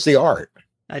 that was the art.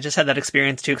 I just had that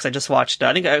experience too, because I just watched,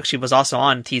 I think I actually was also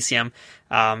on TCM.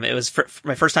 It was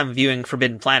my first time viewing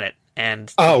Forbidden Planet.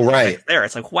 And right there,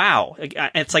 it's like, wow.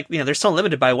 It's like, they're so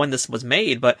limited by when this was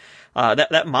made, but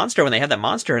that monster, when they had that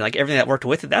monster and like everything that worked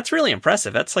with it, that's really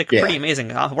impressive. That's like pretty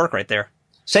amazing work right there.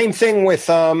 Same thing with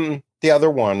the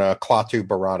other one, Klaatu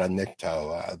Barada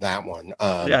Nikto, that one.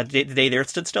 The Day the Earth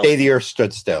Stood Still? Day the Earth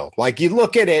Stood Still. Like you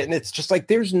look at it and it's just like,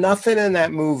 there's nothing in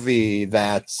that movie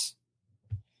that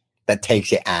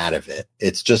takes you out of it.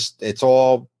 It's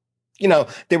all,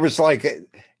 there was like,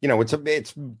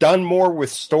 it's done more with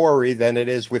story than it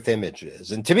is with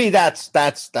images. And to me, that's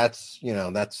the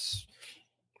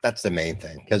main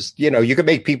thing. Cause you can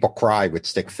make people cry with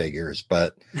stick figures,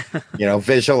 but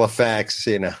visual effects,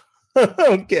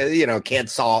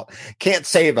 can't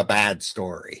save a bad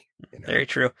story. Very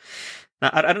true. Now,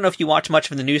 I don't know if you watch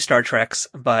much of the new Star Treks,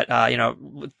 but,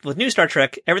 with new Star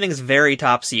Trek, everything's very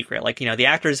top secret. Like, the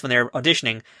actors, when they're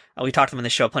auditioning, we talked to them in the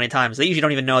show plenty of times, they usually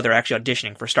don't even know they're actually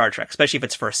auditioning for Star Trek, especially if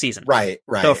it's first season. Right.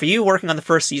 So for you working on the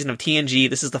first season of TNG,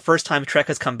 this is the first time Trek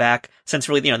has come back since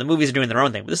really, the movies are doing their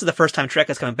own thing, but this is the first time Trek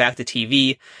is coming back to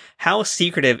TV. How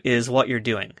secretive is what you're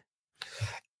doing?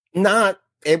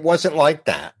 It wasn't like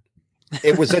that.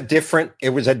 It was a different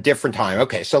time.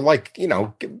 Okay. So like,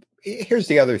 here's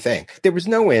the other thing. There was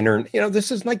no internet.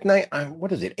 This is like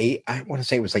what is it? I want to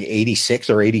say it was like 86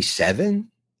 or 87.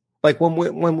 Like when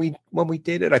we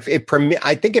did it, I think it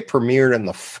premiered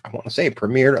I want to say it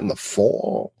premiered in the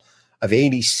fall of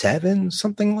 87,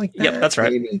 something like that. Yep, that's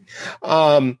right. Maybe.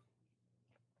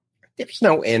 There was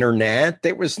no internet.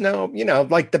 There was no,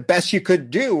 like the best you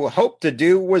could hope to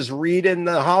do was read in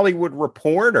the Hollywood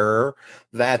Reporter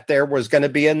that there was going to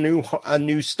be a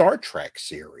new Star Trek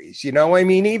series.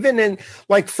 Even in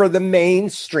like for the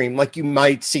mainstream, like you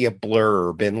might see a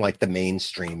blurb in like the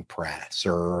mainstream press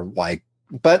or like,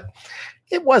 but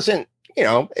it wasn't,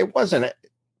 it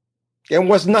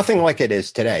was nothing like it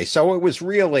is today. So it was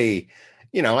really,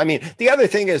 the other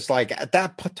thing is like at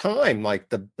that time, like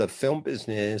the film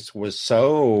business was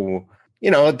so,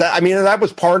 that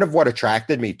was part of what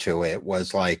attracted me to it.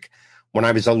 Was like when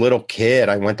I was a little kid,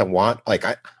 I went to watch, like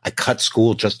I cut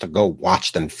school just to go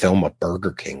watch them film a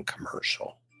Burger King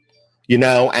commercial, and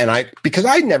I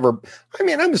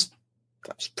was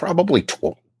probably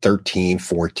 13,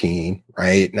 14,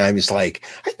 right? And I was like,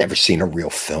 I'd never seen a real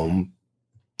film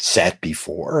set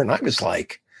before. And I was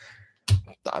like,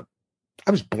 I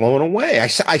was blown away. I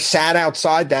sat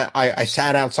outside I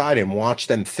sat outside and watched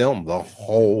them film the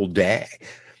whole day.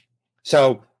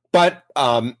 So, but,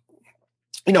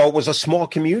 it was a small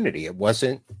community. It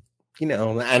wasn't,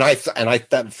 and I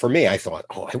thought for me, I thought,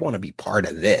 oh, I want to be part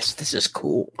of this. This is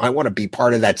cool. I want to be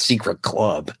part of that secret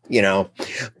club,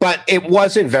 but it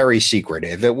wasn't very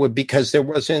secretive. It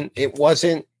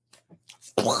wasn't,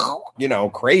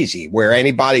 crazy where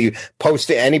anybody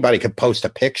could post a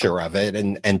picture of it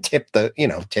and tip the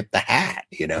hat,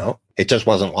 it just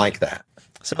wasn't like that.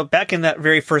 So back in that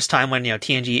very first time when,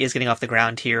 TNG is getting off the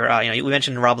ground here, we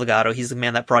mentioned Rob Legato. He's the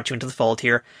man that brought you into the fold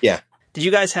here. Yeah. Did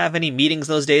you guys have any meetings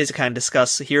those days to kind of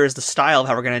discuss, here's the style of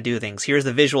how we're going to do things, here's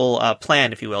the visual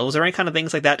plan, if you will? Was there any kind of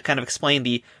things like that to kind of explain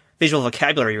the visual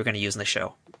vocabulary you were going to use in the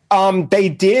show? They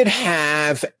did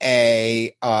have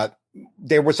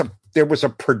there was a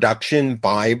production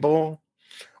Bible,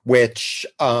 which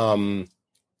I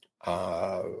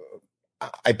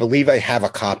believe I have a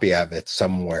copy of it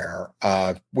somewhere,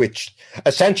 which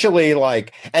essentially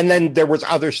like, and then there was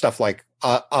other stuff like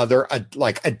other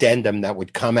addendum that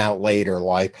would come out later.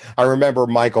 Like I remember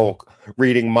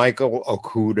reading Michael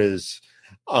Okuda's,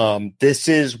 this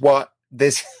is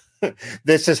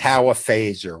how a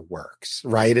phaser works,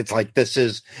 right? It's like, this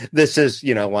is,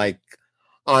 like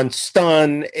on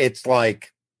Stun, it's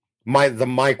like, the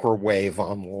microwave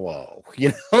on low.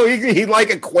 You know, he like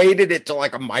equated it to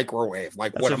like a microwave.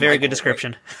 Like that's a very good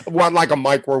description. What like a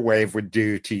microwave would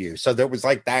do to you. So there was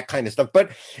like that kind of stuff.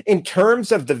 But in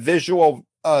terms of the visual,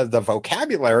 the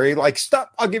vocabulary, like stuff,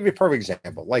 I'll give you a perfect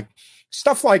example. Like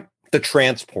stuff like the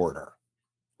transporter,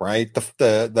 right?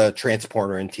 The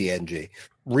transporter in TNG.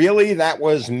 Really, that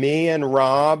was me and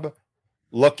Rob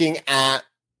looking at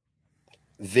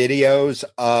videos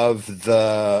of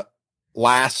the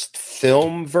last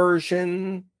film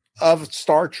version of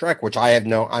Star Trek, which I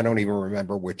don't even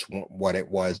remember what it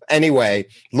was. Anyway,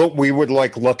 look, we would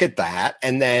like look at that,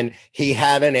 and then he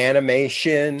had an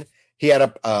animation. He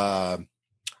had an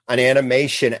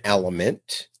animation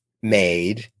element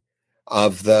made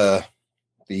of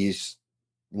these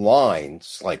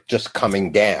lines like just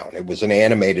coming down. It was an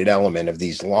animated element of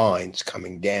these lines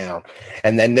coming down,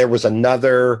 and then there was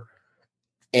another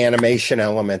animation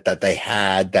element that they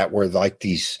had that were like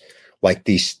these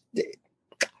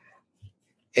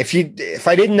if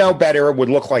I didn't know better, it would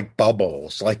look like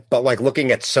bubbles, but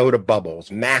looking at soda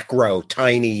bubbles, macro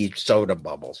tiny soda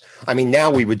bubbles. I mean, now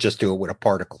we would just do it with a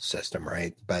particle system,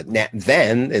 right? But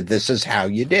then this is how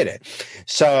you did it.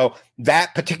 So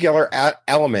that particular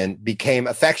element became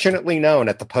affectionately known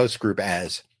at the post group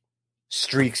as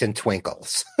Streaks and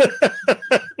Twinkles.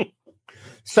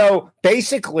 So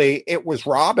basically, it was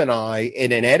Rob and I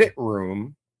in an edit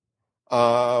room.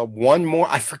 One more,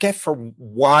 I forget for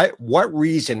what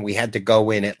reason we had to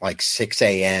go in at like 6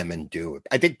 a.m. and do it.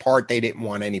 I think they didn't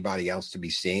want anybody else to be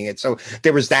seeing it. So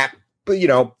there was that,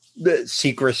 the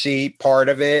secrecy part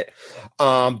of it.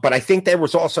 But I think there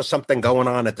was also something going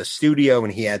on at the studio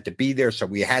and he had to be there. So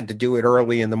we had to do it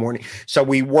early in the morning. So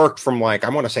we worked from I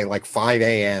want to say 5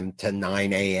 a.m. to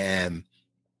 9 a.m.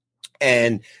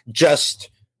 and just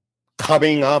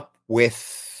coming up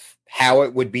with how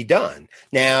it would be done.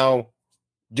 Now,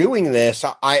 doing this,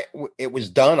 it was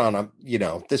done on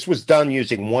this was done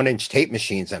using 1-inch tape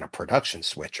machines and a production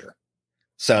switcher.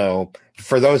 So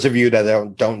for those of you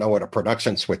that don't know what a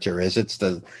production switcher is, it's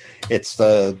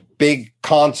the big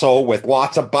console with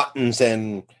lots of buttons,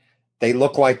 and they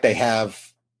look like they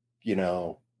have,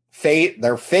 they're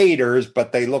faders,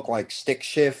 but they look like stick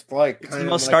shift. It's the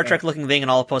most Star Trek looking thing in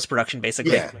all of post-production,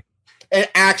 basically. Yeah. And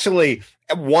actually,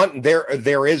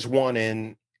 there is one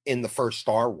in the first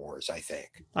Star Wars, I think.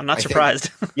 I'm not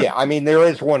surprised. Yeah, I mean, there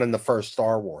is one in the first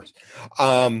Star Wars.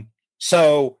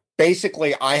 So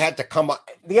basically, I had to come up.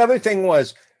 The other thing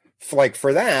was,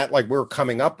 for that, we were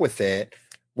coming up with it.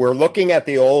 We're looking at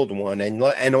the old one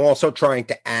and also trying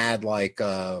to add, put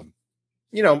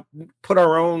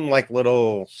our own,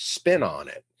 little spin on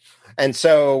it. And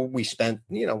so we spent,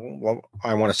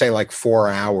 I want to say 4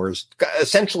 hours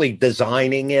essentially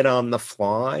designing it on the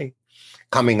fly,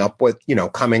 coming up with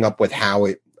how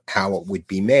it would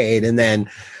be made. And then,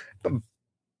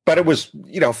 but it was,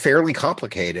 fairly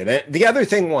complicated. And the other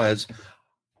thing was,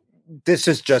 this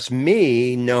is just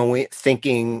me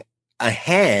thinking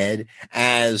ahead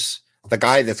as the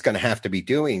guy that's going to have to be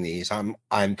doing these. I'm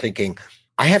thinking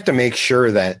I have to make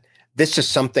sure that this is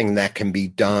something that can be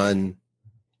done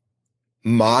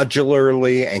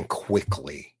modularly and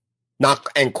quickly.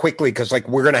 Because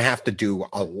we're going to have to do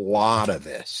a lot of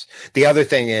this. The other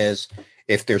thing is,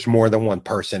 if there's more than one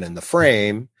person in the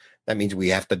frame, that means we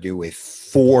have to do it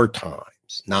 4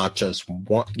 times, not just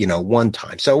one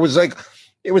time. So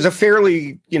it was a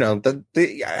fairly,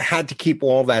 I had to keep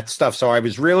all that stuff. So I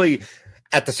was really,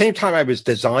 at the same time I was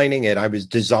designing it, I was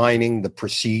designing the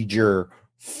procedure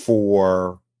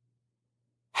for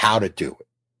how to do it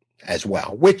as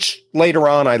well, which later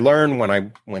on I learned when I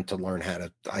went to learn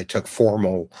I took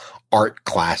formal art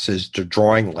classes to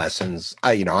drawing lessons.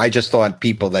 I just thought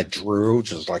people that drew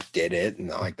just did it and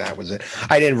that was it.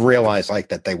 I didn't realize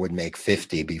that they would make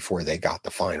 50 before they got the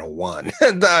final one.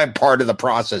 Part of the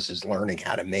process is learning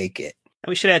how to make it. And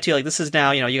we should add too, this is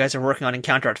now, you guys are working on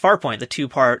Encounter at Farpoint, the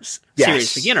 2-part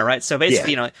series beginner, right? So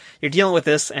basically, you're dealing with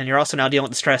this, and you're also now dealing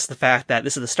with the stress of the fact that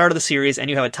this is the start of the series,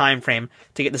 and you have a time frame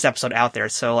to get this episode out there.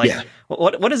 So,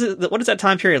 what is it? What is that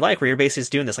time period like where you're basically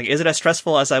just doing this? Is it as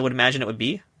stressful as I would imagine it would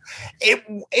be?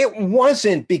 It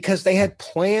wasn't, because they had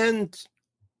planned.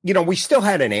 We still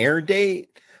had an air date,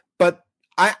 but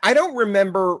I don't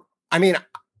remember. I mean,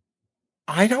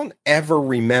 I don't ever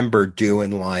remember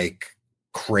doing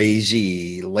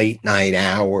crazy late night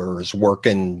hours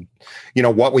working,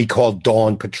 what we call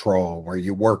dawn patrol, where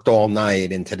you worked all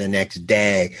night into the next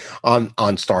day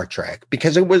on Star Trek,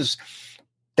 because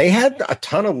they had a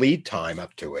ton of lead time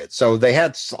up to it. So they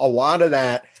had a lot of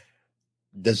that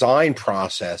design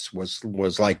process was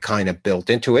kind of built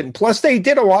into it. And plus they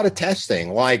did a lot of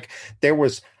testing. There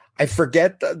was, I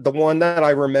forget the one that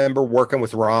I remember working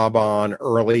with Rob on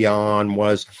early on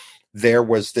was there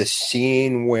was this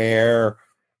scene where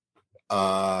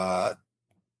I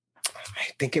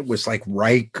think it was like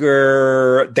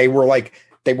Riker. They were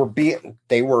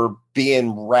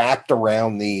being wrapped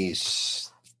around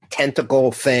these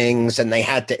tentacle things and they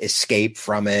had to escape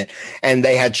from it, and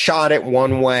they had shot it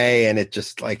one way and it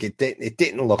just like it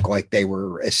didn't look like they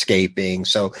were escaping.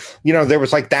 So there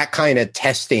was like that kind of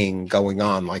testing going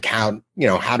on, like how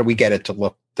do we get it to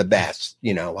look the best,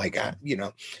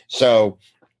 so.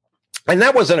 And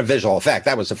that wasn't a visual effect,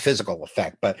 that was a physical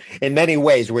effect, but in many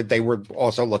ways they were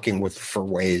also looking for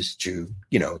ways to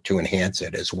enhance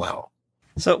it as well.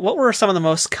 So what were some of the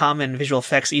most common visual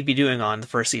effects you'd be doing on the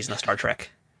first season of Star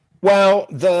Trek? Well,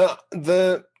 the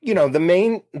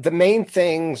main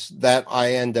things that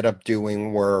I ended up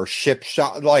doing were ship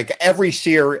shot. Like every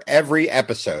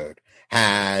episode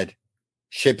had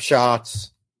ship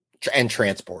shots and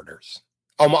transporters.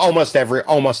 Almost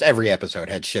every episode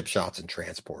had ship shots and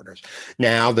transporters.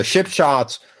 Now the ship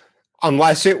shots,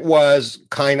 unless it was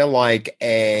kind of like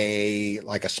a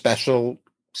special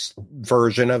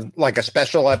version of like a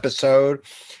special episode,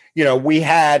 we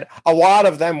had a lot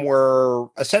of them were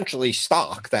essentially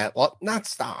stock, not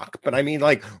stock, but I mean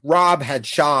like Rob had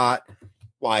shot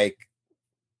like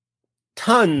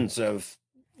tons of,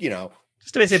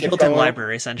 just basically a built-in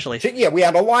library, essentially. Yeah, we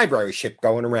had a library, ship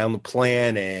going around the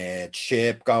planet,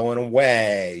 ship going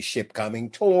away, ship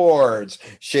coming towards,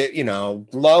 ship,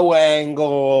 low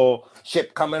angle,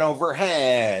 ship coming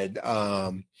overhead.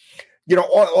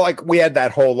 Like we had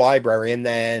that whole library, and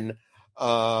then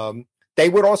they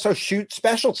would also shoot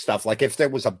special stuff, like if there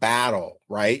was a battle,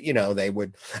 right? They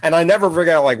would, and I never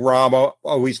forget, like Rob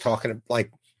always talking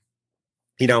like,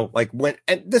 like when,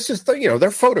 and this is they're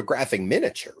photographing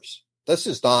miniatures. This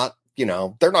is not,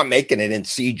 they're not making it in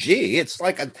CG. It's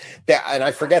like and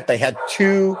I forget they had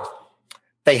two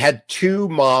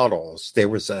models. There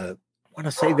was I want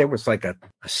to say there was like a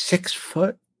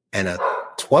 6-foot and a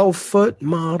 12-foot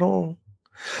model.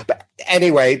 But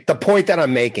anyway, the point that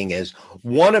I'm making is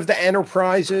one of the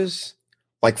Enterprises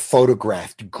like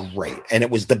photographed great, and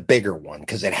it was the bigger one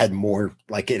because it had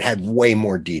way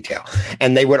more detail.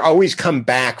 And they would always come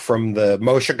back from the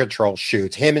motion control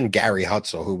shoots, him and Gary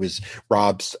Hutzel, who was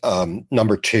Rob's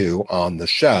number 2 on the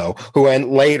show, who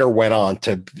later went on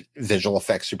to visual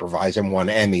effects supervise and won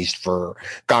Emmys for,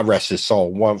 God rest his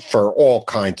soul, for all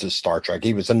kinds of Star Trek.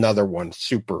 He was another one,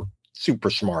 super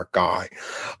smart guy.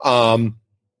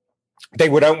 They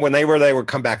would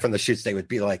come back from the shoots, they would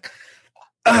be like,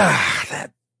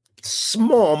 that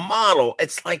small model,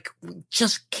 it's like we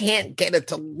just can't get it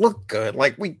to look good.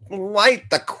 Like we light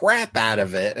the crap out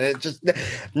of it and it just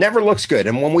never looks good.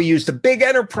 And when we use the big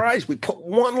Enterprise, we put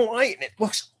one light and it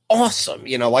looks awesome.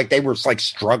 Like they were like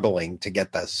struggling to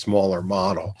get that smaller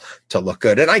model to look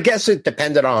good. And I guess it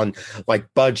depended on like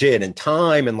budget and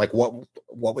time and like what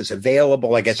was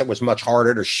available. I guess it was much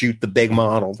harder to shoot the big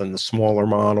model than the smaller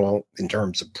model in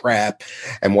terms of prep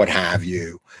and what have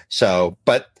you. So,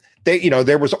 but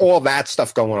there was all that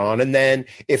stuff going on. And then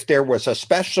if there was a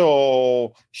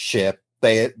special ship,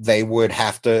 they would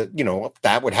have to,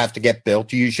 that would have to get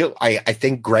built. Usually, I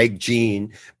think Greg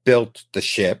Jean built the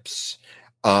ships.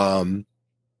 And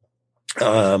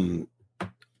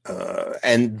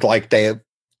like they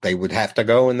would have to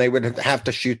go and they would have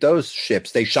to shoot those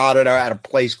ships. They shot it at a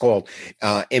place called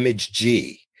Image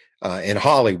G in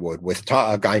Hollywood with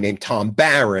a guy named Tom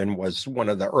Barron, was one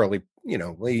of the early,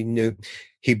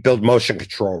 he built motion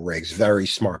control rigs, very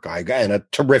smart guy and a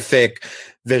terrific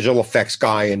visual effects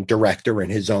guy and director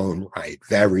in his own right.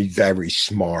 Very, very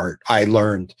smart. I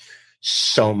learned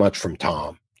so much from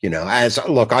Tom, you'll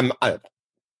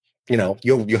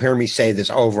hear me say this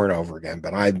over and over again,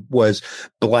 but I was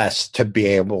blessed to be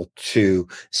able to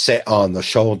sit on the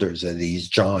shoulders of these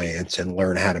giants and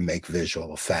learn how to make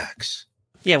visual effects.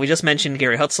 Yeah, we just mentioned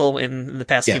Gary Hutzel in the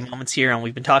past few moments here, and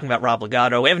we've been talking about Rob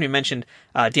Legato. We haven't even mentioned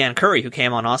Dan Curry, who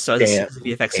came on also as a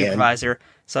VFX supervisor.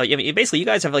 So basically, you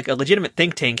guys have like a legitimate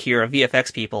think tank here of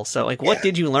VFX people. So like, what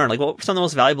did you learn? Like, what were some of the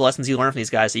most valuable lessons you learned from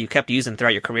these guys that you kept using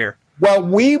throughout your career? Well,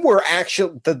 we were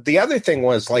actually, the other thing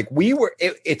was like,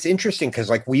 it's interesting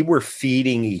because like we were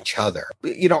feeding each other.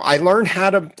 I learned how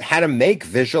to make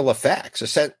visual effects,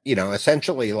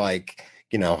 essentially like,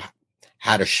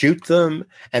 how to shoot them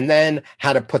and then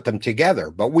how to put them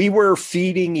together. But we were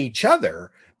feeding each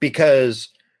other because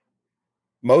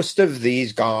most of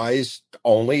these guys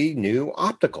only knew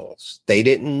opticals. They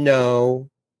didn't know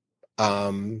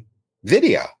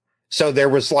video. So there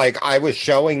was like, I was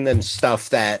showing them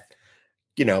stuff that,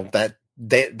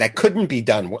 that couldn't be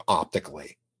done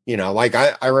optically. Like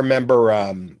I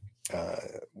remember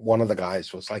one of the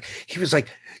guys was like,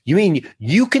 you mean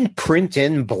you can print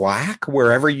in black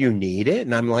wherever you need it?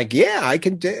 And I'm like, yeah, I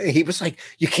can do. He was like,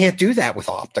 you can't do that with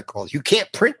opticals. You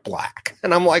can't print black.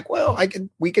 And I'm like, well,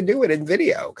 we can do it in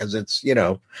video because it's,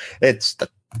 it's the,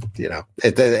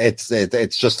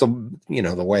 it's just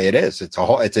the way it is. It's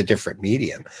a different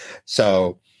medium.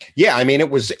 So yeah, I mean, it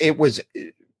was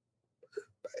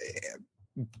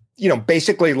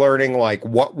basically learning like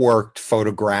what worked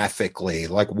photographically,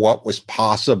 like what was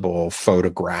possible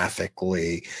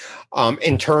photographically,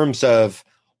 in terms of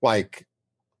like,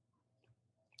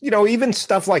 even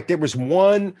stuff like there was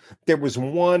one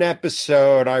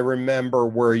episode I remember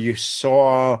where you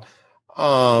saw,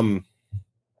 I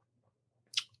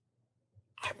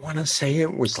want to say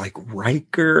it was like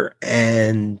Riker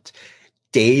and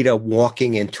Data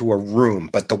walking into a room,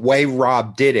 but the way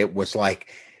Rob did it was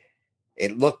like,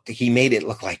 he made it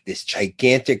look like this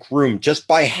gigantic room just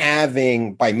by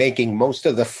making most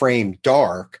of the frame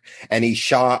dark. And he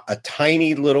shot a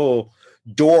tiny little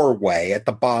doorway at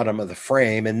the bottom of the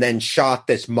frame and then shot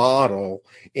this model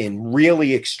in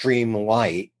really extreme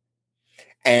light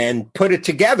and put it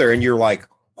together. And you're like,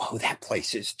 whoa, that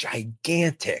place is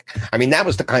gigantic. I mean, that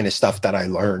was the kind of stuff that I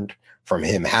learned from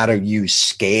him, how to use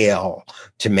scale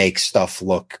to make stuff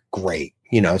look great,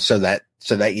 so that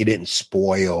you didn't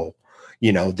spoil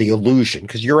the illusion,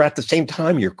 because you're at the same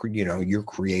time you're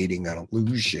creating an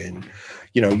illusion.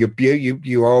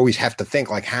 You always have to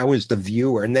think like, how is the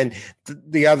viewer? And then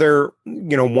the other,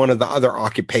 one of the other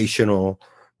occupational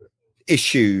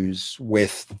issues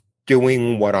with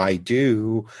doing what I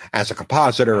do as a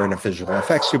compositor and a visual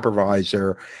effects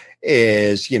supervisor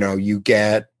is, you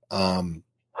get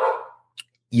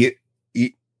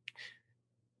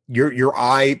your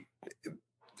eye.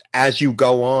 As you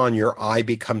go on, your eye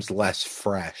becomes less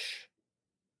fresh.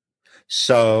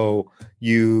 So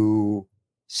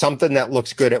something that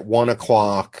looks good at 1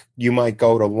 o'clock, you might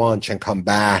go to lunch and come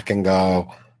back and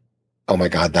go, oh my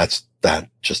God, that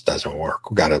just doesn't work.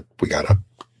 We gotta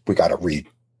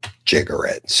rejigger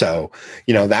it. So,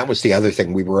 that was the other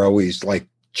thing. We were always like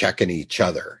checking each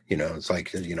other, it's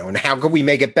like, and how can we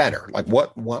make it better? Like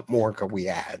what more could we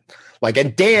add? Like,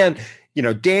 and Dan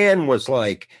was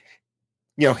like,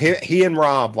 he and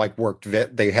Rob like worked.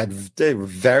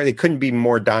 They couldn't be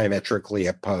more diametrically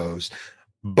opposed.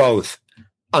 Both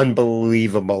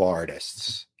unbelievable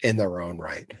artists in their own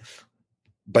right.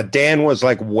 But Dan was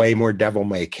like way more devil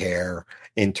may care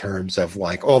in terms of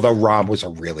like, although Rob was a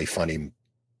really funny.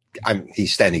 He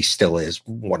still is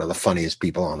one of the funniest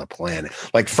people on the planet.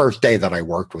 Like first day that I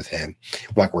worked with him,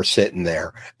 like we're sitting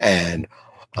there and,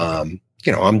 I'm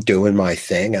doing my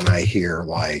thing and I hear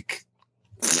like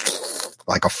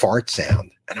a fart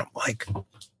sound. And I'm like, what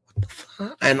the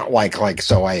fuck? And like,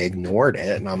 so I ignored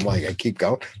it and I'm like, I keep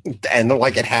going. And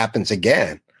like, it happens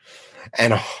again.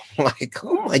 And I'm like,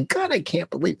 oh my God, I can't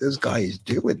believe this guy is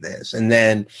doing this. And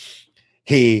then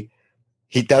he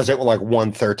does it like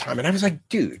 1/3 time. And I was like,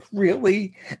 dude,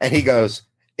 really? And he goes,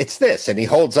 it's this. And he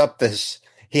holds up this,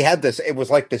 it was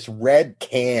like this red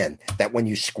can that when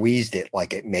you squeezed it,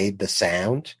 like it made the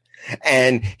sound.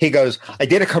 And he goes, I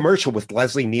did a commercial with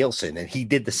Leslie Nielsen and he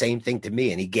did the same thing to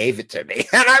me and he gave it to me.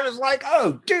 And I was like,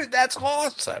 oh, dude, that's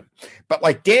awesome. But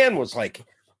like Dan was like,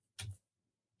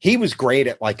 he was great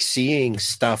at like seeing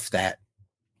stuff that,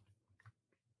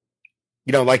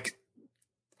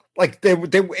 like there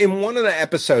in one of the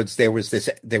episodes, there was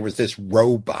this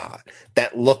robot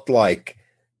that looked like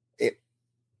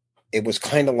it was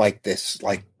kind of like this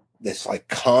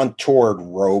contoured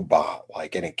robot,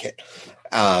 like in a kit.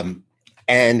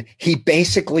 And he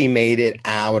basically made it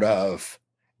out of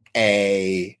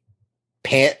there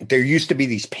used to be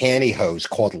these pantyhose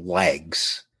called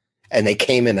legs and they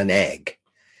came in an egg.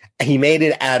 And he made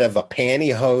it out of a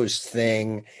pantyhose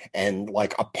thing and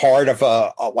like a part of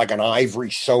like an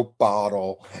ivory soap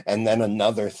bottle and then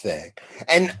another thing.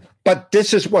 But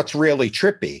this is what's really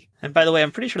trippy. And by the way,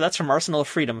 I'm pretty sure that's from Arsenal of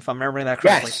Freedom, if I'm remembering that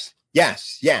correctly.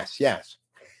 Yes.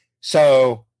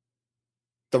 So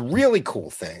the really cool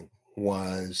thing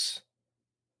was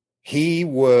I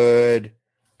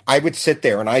would sit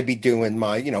there and I'd be doing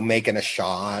my, making a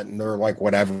shot and or like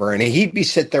whatever. And he'd be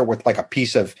sit there with like a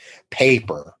piece of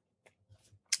paper.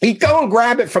 He'd go and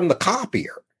grab it from the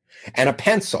copier and a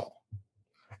pencil.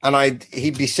 And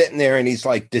he'd be sitting there and he's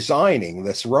like designing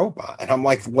this robot. And I'm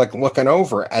like looking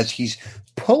over as he's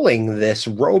pulling this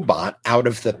robot out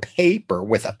of the paper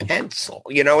with a pencil,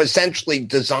 essentially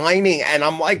designing. And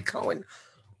I'm like going,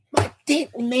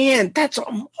 Man,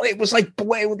 it was like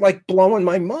blowing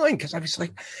my mind because I was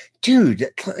like, dude,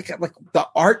 like the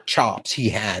art chops he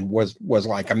had was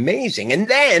like amazing. And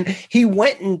then he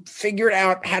went and figured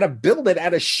out how to build it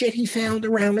out of shit he found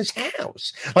around his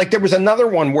house. Like there was another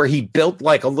one where he built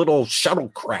like a little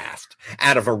shuttlecraft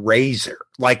out of a razor,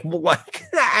 like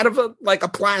out of a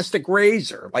plastic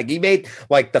razor. Like he made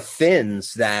like the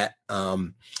fins that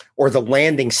or the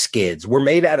landing skids were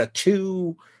made out of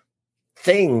two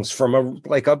things from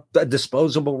a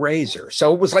disposable razor.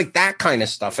 So it was like that kind of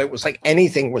stuff. It was like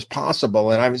anything was possible.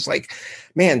 And I was like,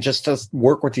 man, just to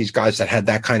work with these guys that had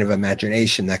that kind of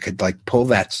imagination that could like pull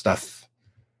that stuff,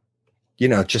 you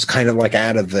know, just kind of like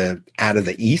out of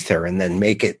the ether and then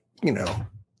make it, you know,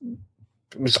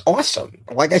 it was awesome.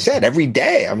 Like I said, every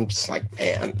day I'm just like,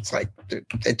 man, it's like,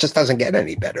 it just doesn't get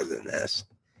any better than this.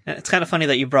 It's kind of funny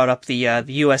that you brought up the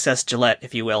USS Gillette,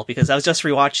 if you will, because I was just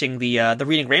rewatching the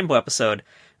Reading Rainbow episode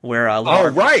where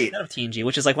right of TNG,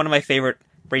 which is like one of my favorite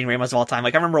Reading Rainbows of all time.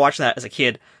 Like I remember watching that as a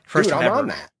kid, first Dude, time I'm ever. on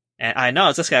that. And I know I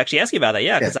was just gonna actually ask you about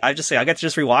that, because I got to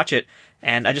just rewatch it,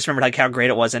 and I just remembered like how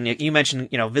great it was. And you mentioned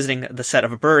visiting the set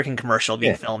of a Burger King commercial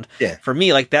being filmed. Yeah. For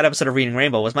me, like that episode of Reading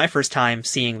Rainbow was my first time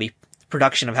seeing the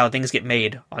production of how things get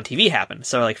made on TV happen.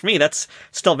 So like for me, that's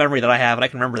still a memory that I have, and I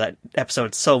can remember that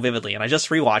episode so vividly. And I just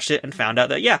rewatched it and found out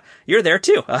that you're there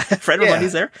too. Fred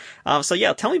Ramondi's there.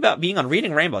 So tell me about being on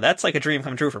Reading Rainbow. That's like a dream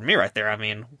come true for me right there. I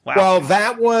mean, wow. Well,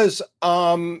 that was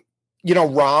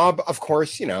Rob, of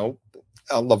course,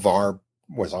 LeVar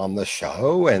was on the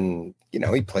show, and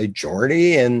he played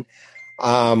Geordi, and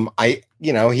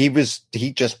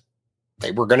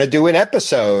they were going to do an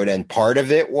episode, and part of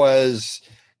it was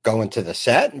going to the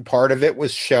set, and part of it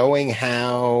was showing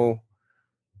how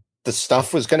the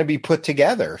stuff was going to be put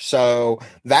together. So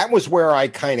that was where I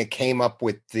kind of came up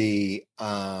with the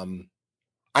I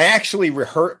actually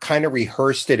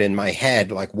rehearsed it in my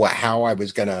head, like how I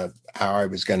was gonna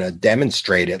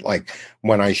demonstrate it, like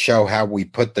when I show how we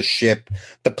put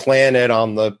the planet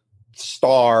on the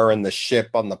star and the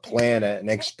ship on the planet, and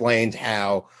explained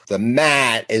how the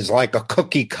mat is like a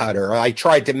cookie cutter. I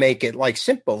tried to make it like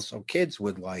simple so kids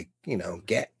would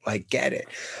get it.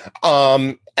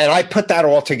 And I put that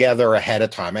all together ahead of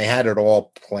time. I had it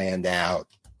all planned out,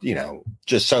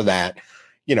 just so that,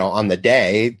 on the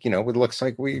day, it looks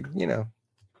like it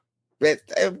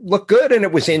looked good, and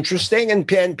it was interesting,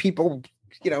 and people,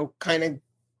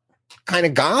 kind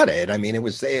of got it. I mean, it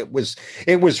was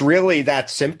really that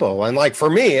simple. And like, for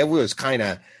me, it was kind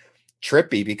of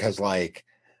trippy because like,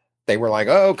 they were like,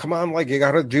 oh, come on, like you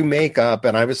got to do makeup.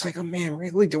 And I was like, oh man,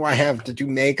 really? Do I have to do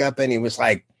makeup? And he was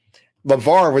like,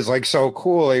 LeVar was like, so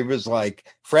cool. He was like,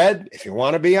 Fred, if you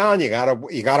want to be on, you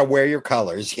gotta wear your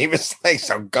colors. He was like,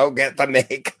 so go get the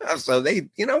makeup. So they,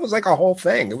 it was like a whole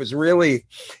thing. It was a really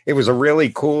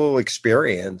cool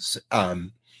experience.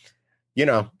 And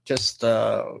I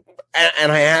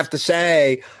have to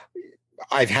say,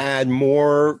 I've had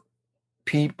more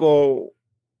people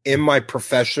in my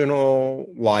professional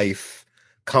life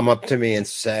come up to me and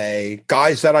say,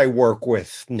 guys that I work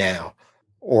with now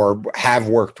or have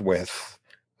worked with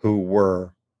who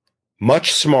were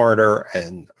much smarter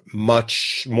and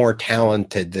much more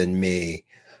talented than me,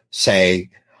 say,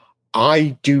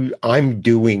 I'm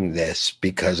doing this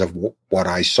because of what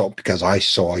I saw, because I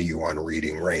saw you on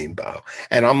Reading Rainbow.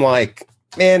 And I'm like,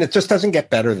 man, it just doesn't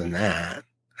get better than that.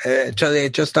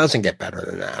 It just doesn't get better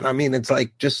than that. I mean, it's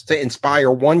like, just to inspire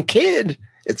one kid,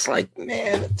 it's like,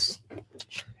 man,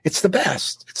 it's the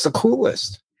best. It's the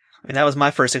coolest. I mean, that was my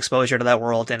first exposure to that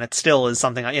world, and it still is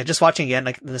something. Just watching again,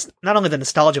 like this, not only the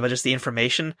nostalgia, but just the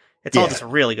information. It's all just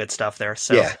really good stuff there.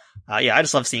 So, I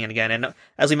just love seeing it again. And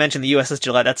as we mentioned, the USS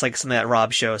Gillette, that's like something that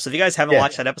Rob shows. So if you guys haven't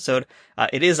watched that episode,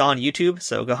 it is on YouTube.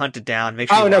 So go hunt it down. Make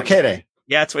sure. Oh, no kidding.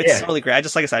 Yeah, it's totally great.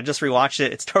 Like I said, I just rewatched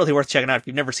it. It's totally worth checking out if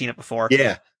you've never seen it before.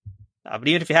 Yeah. But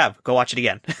even if you have, go watch it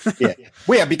again.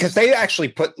 Well, yeah, because they actually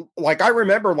put, like, I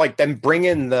remember like them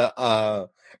bringing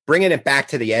it back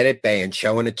to the edit bay and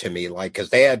showing it to me, like, because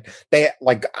they had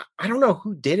like, I don't know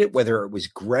who did it, whether it was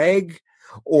Greg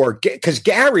or because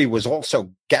Gary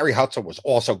Hudson was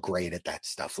also great at that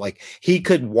stuff. Like he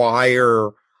could wire,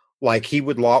 like he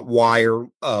would wire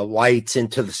lights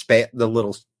into the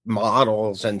little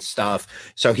models and stuff.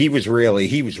 So he was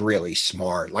really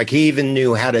smart. Like he even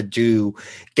knew how to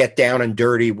get down and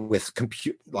dirty with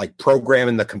like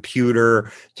programming the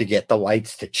computer to get the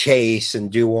lights to chase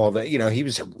and do all that. He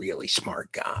was a really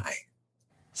smart guy.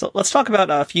 So let's talk about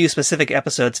a few specific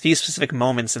episodes, few specific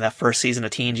moments in that first season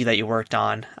of TNG that you worked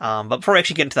on. But before we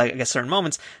actually get into, I guess, certain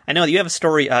moments, I know that you have a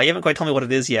story. You haven't quite told me what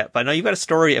it is yet, but I know you've got a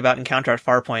story about Encounter at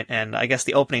Farpoint and I guess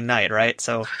the opening night, right?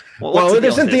 So, well, it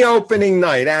isn't the opening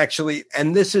night actually,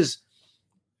 and this is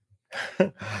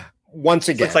once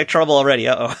again. Looks like trouble already.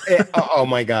 Oh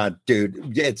my God,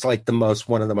 dude! It's like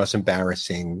one of the most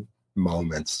embarrassing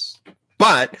moments.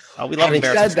 But we love having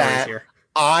said that, here.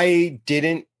 I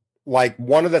didn't. Like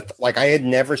I had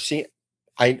never seen,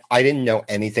 I didn't know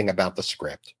anything about the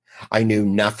script. I knew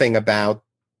nothing about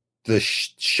the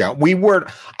show.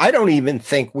 I don't even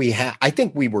think I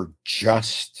think we were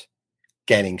just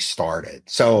getting started.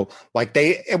 So like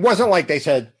it wasn't like they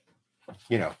said,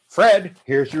 Fred,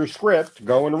 here's your script,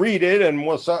 go and read it. And it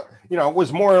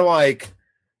was more like,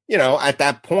 at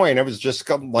that point, it was just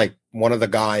like one of the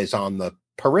guys on the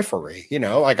periphery,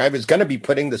 like I was going to be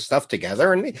putting the stuff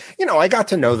together, and I got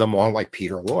to know them all, like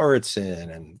Peter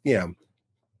Lorreson, and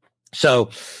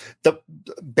so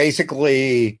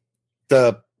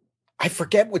I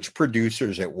forget which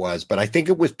producers it was, but I think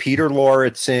it was Peter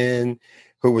Lorreson,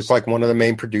 who was like one of the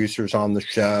main producers on the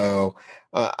show,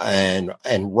 and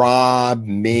Rob,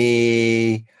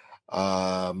 me.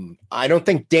 I don't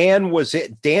think Dan was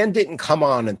it. Dan didn't come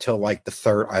on until like the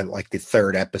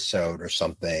third episode or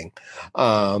something.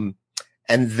 And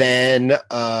then,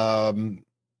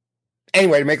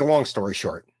 anyway, to make a long story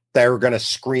short, they were going to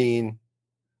screen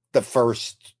the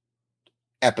first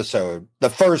episode, the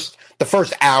first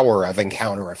hour of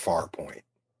Encounter at Farpoint,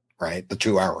 right? The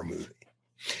 2-hour movie.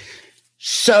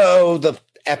 So the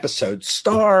episode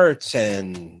starts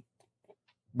and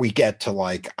we get to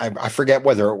I forget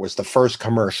whether it was the first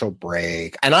commercial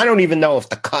break, and I don't even know if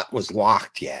the cut was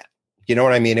locked yet. You know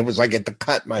what I mean? It was like the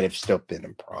cut might have still been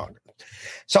in progress.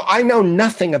 So I know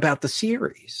nothing about the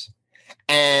series.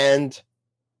 And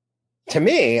to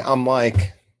me, I'm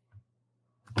like,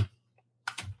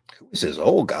 who's this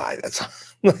old guy that's on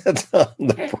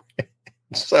the break?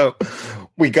 So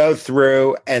we go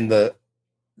through, and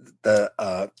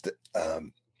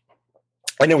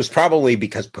and it was probably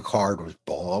because Picard was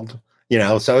bald,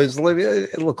 so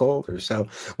it looked older. So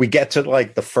we get to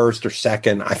like the first or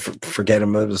second, I forget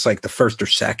him. It was like the first or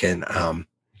second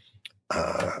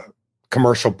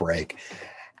commercial break.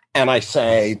 And I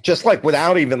say, just like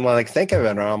without even like thinking of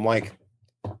it, I'm like,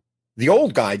 the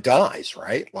old guy dies,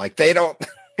 right? Like they don't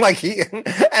like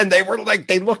and they were like,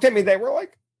 they looked at me, they were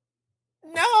like,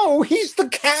 no, he's the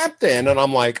captain. And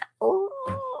I'm like,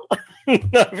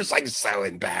 I was like so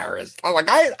embarrassed. I'm like,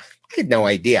 I had no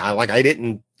idea. I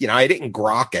didn't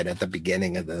grok it at the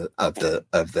beginning of the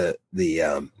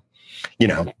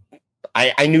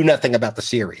I knew nothing about the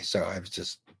series. So I was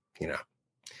just,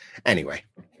 anyway.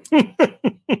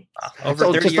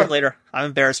 Over 30 years later, I'm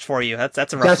embarrassed for you. That's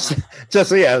a rough one.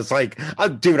 It's like,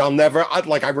 dude,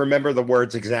 I remember the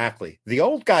words exactly. The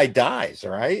old guy dies,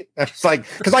 right? It's like,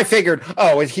 because I figured,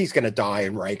 he's going to die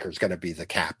and Riker's going to be the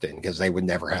captain, because they would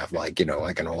never have like an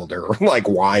older, like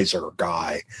wiser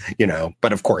guy,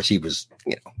 but of course he was,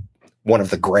 one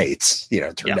of the greats,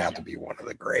 turned out to be one of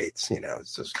the greats,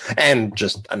 it's just, and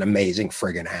just an amazing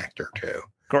friggin' actor too.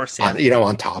 Of course, yeah.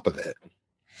 On top of it.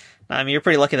 I mean, you're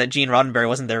pretty lucky that Gene Roddenberry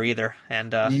wasn't there either.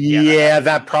 And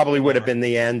that probably would have been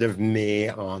the end of me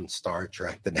on Star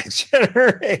Trek: The Next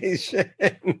Generation.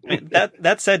 I mean,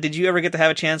 that said, did you ever get to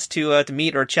have a chance to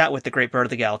meet or chat with the Great Bird of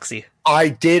the Galaxy? I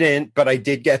didn't, but I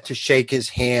did get to shake his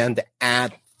hand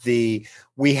at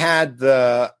we had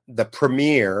the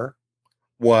premiere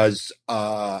was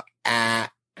at, I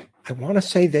want to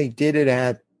say they did it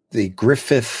at the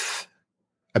Griffith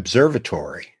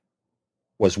Observatory.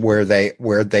 Was where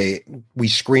we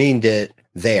screened it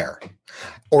there,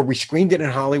 or we screened it in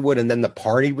Hollywood, and then the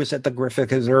party was at the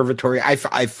Griffith Observatory. I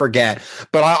forget,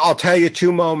 but I'll tell you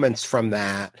 2 moments from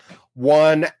that.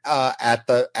 One, at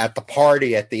the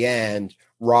party at the end,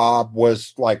 Rob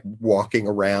was like walking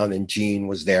around, and Gene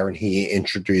was there, and he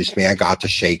introduced me. I got to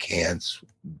shake hands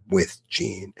with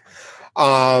Gene.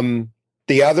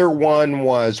 The other one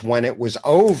was when it was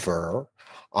over.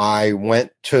 I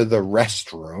went to the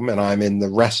restroom, and I'm in the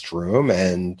restroom,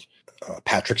 and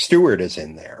Patrick Stewart is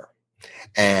in there.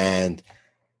 And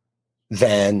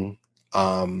then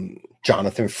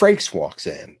Jonathan Frakes walks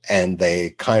in, and they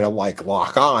kind of like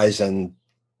lock eyes, and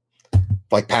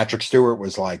like Patrick Stewart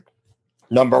was like,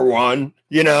 number one,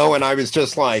 and I was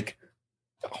just like,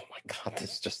 oh my God,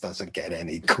 this just doesn't get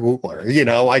any cooler,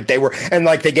 like they were, and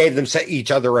like they gave them each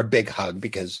other a big hug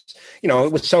because,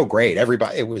 it was so great.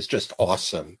 Everybody, it was just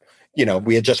awesome,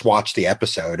 we had just watched the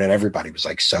episode and everybody was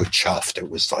like so chuffed. It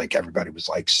was like everybody was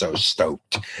like so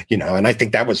stoked, and I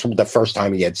think that was the first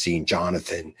time he had seen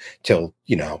Jonathan till,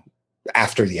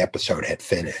 after the episode had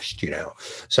finished,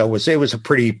 So it was a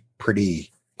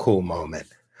pretty cool moment.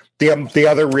 The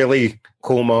other really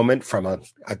cool moment from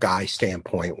a guy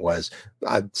standpoint was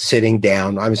sitting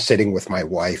down. I was sitting with my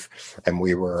wife and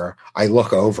I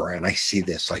look over and I see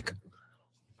this like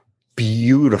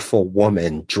beautiful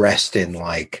woman dressed in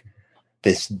like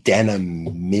this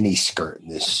denim mini skirt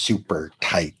and this super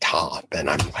tight top. And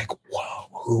I'm like, whoa,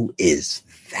 who is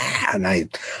that? And I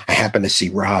happened to see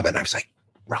Rob and I was like,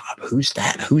 Rob, who's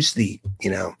that? Who's he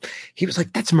was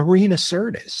like, that's Marina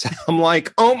Sirtis. I'm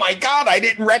like, oh my God, I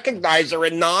didn't recognize her.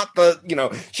 And not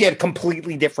she had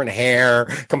completely different hair,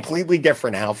 completely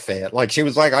different outfit. Like she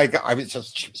was like, she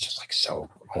was just like, so,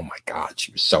 oh my God,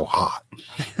 she was so hot.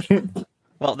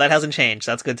 Well, that hasn't changed.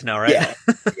 That's good to know, right?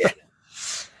 Yeah.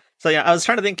 So yeah, I was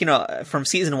trying to think, from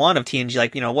season 1 of TNG,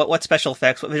 like, what special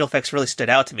effects, what visual effects really stood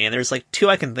out to me, and there's like 2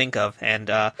 I can think of, and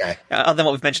other than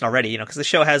what we've mentioned already, because the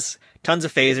show has tons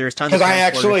of phasers, tons of.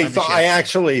 Because I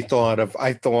actually thought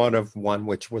of one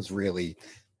which was really.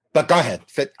 But go ahead.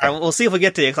 All right, we'll see if we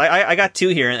get to it. Cause I got 2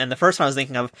 here, and the first one I was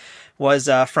thinking of was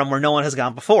from Where No One Has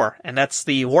Gone Before, and that's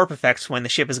the warp effects when the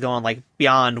ship is going like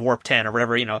beyond warp 10 or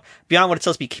whatever, beyond what it's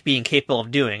supposed to be being capable of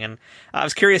doing. And I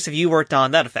was curious if you worked on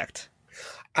that effect.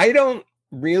 I don't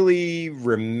really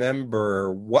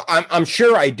remember what I'm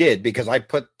sure I did because I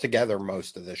put together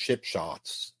most of the ship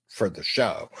shots for the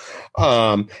show.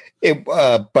 But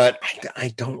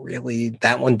I don't really,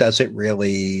 that one doesn't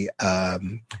really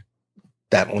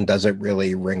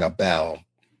ring a bell.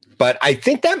 But I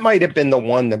think that might have been the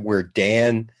one that where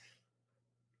Dan,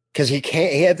 because he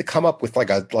had to come up with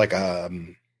because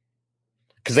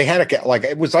they had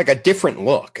it was like a different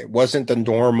look. It wasn't the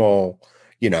normal.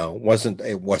 It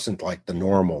wasn't like the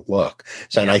normal look.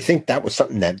 So, and I think that was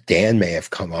something that Dan may have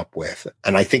come up with.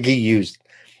 And I think he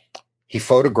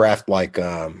photographed like,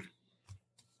 I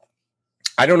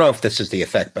don't know if this is the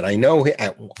effect, but I know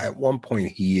at one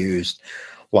point he used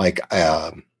like,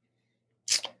 it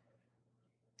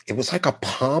was like a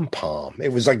pom-pom. It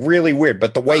was like really weird,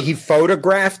 but the way he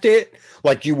photographed it,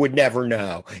 like you would never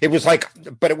know. It was like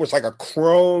a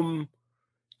chrome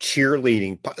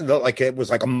cheerleading, like it was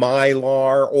like a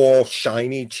Mylar all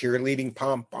shiny cheerleading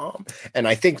pom-pom. And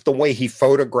I think the way he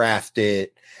photographed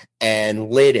it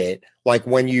and lit it, like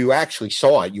when you actually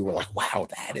saw it, you were like, wow,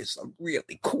 that is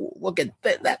really cool. Look at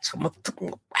that.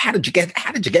 How did you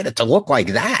get it to look like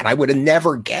that? I would have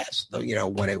never guessed,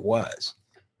 what it was.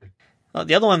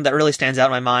 The other one that really stands out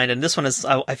in my mind, and this one is,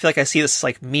 I feel like I see this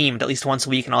like memed at least once a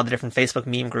week in all the different Facebook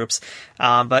meme groups,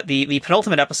 but the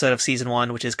penultimate episode of season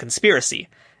 1, which is Conspiracy.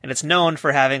 And it's known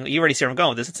for having, you already see where I'm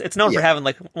going with this, it's known for having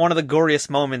like one of the goriest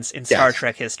moments in Star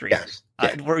Trek history. Yes.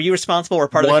 Were you responsible or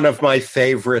part one of my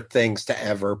favorite things to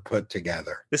ever put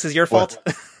together? This is your fault?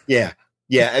 Yeah.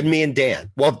 Yeah, and me and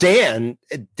Dan. Well, Dan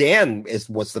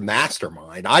was the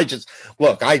mastermind. I just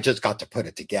got to put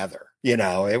it together.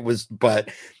 It was, but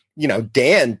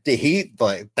Dan,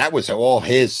 that was all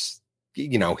his,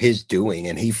 his doing,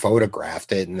 and he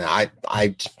photographed it, and I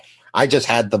just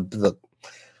had the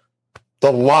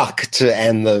luck to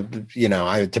and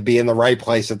to be in the right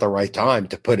place at the right time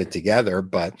to put it together.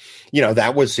 But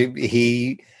that was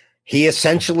he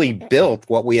essentially built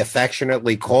what we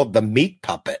affectionately called the meat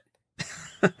puppet.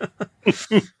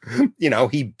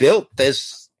 He built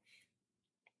this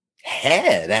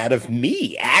head out of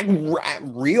meat,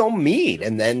 real meat,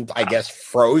 and then I guess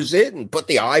froze it and put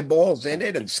the eyeballs in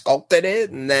it and sculpted it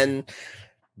and then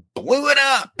blew it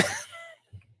up.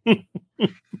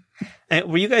 And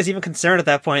were you guys even concerned at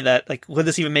that point that, like, would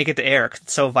this even make it to air? 'Cause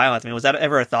it's so violent. I mean, was that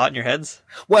ever a thought in your heads?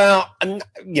 Well,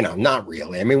 not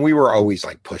really. I mean, we were always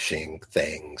like pushing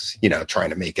things,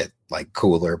 trying to make it like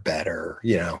cooler, better,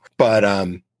 but,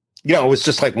 it was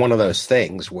just like one of those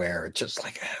things where it's just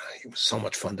like, it was so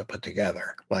much fun to put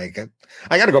together. Like,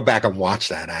 I got to go back and watch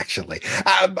that actually.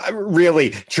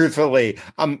 Really, truthfully,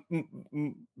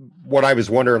 what I was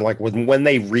wondering, like when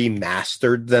they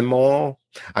remastered them all,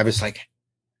 I was like,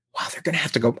 wow, they're going to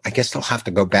have to go. I guess they'll have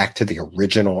to go back to the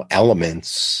original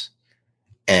elements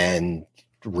and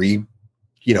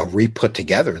re-put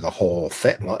together the whole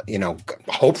thing.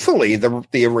 Hopefully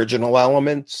the original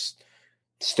elements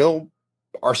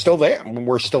are still there. I mean,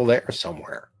 we're still there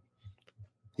somewhere,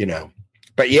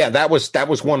 But yeah, that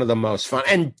was one of the most fun.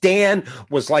 And Dan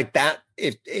was like that.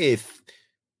 If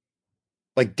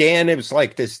like Dan, it was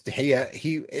like this.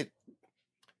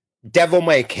 Devil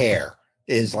may care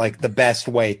is like the best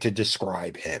way to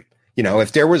describe him. You know,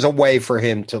 if there was a way for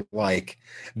him to like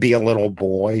be a little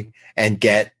boy and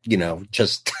get, you know,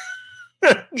 just,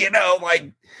 you know,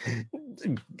 like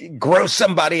gross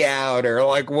somebody out or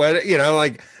like what, you know,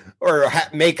 like, or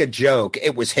make a joke.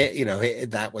 It was his, you know,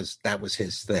 that was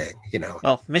his thing, you know.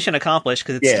 Well, mission accomplished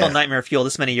because it's still nightmare fuel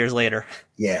this many years later.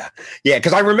 Yeah. Yeah.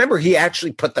 Because I remember he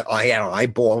actually put the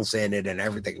eyeballs in it and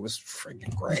everything. It was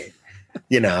freaking great,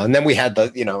 you know. And then we had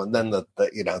the, you know, and then the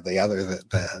you know, the other,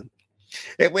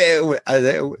 it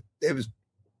was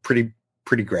pretty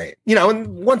great, you know.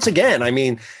 And once again, I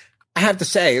mean, I have to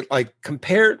say, like,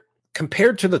 compared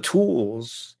to the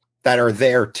tools that are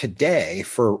there today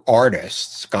for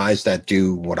artists, guys that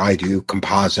do what I do,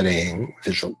 compositing,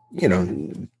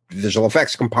 visual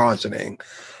effects compositing.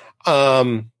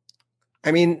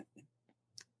 I mean,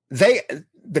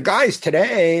 the guys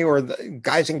today, or the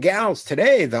guys and gals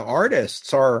today, the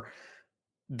artists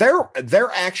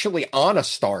they're actually on a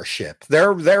starship.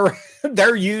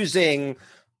 They're using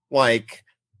like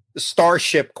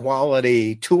starship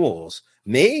quality tools.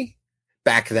 Me,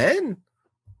 back then,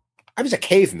 I was a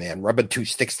caveman rubbing two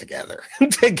sticks together.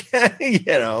 you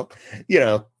know,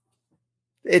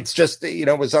 it's just, you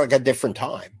know, it was like a different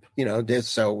time, you know.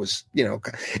 So it was, you know,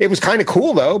 it was kind of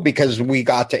cool though, because we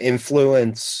got to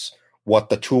influence what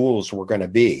the tools were going to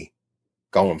be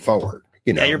going forward.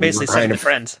 You know, you're basically setting the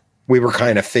trends. We were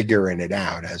kind of figuring it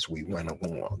out as we went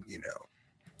along, you know.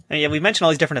 And yeah, we mentioned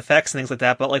all these different effects and things like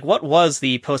that, but like, what was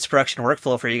the post-production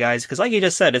workflow for you guys? Because like you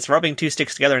just said, it's rubbing two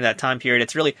sticks together in that time period.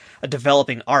 It's really a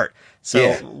developing art.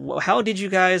 So how did you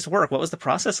guys work? What was the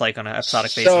process like on an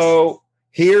episodic basis? So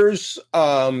here's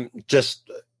just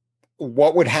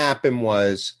what would happen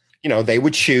was, you know, they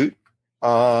would shoot,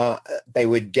 they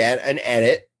would get an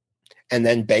edit, and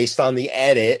then based on the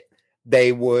edit,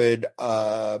 they would,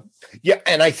 and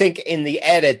I think in the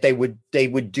edit, they would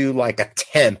do like a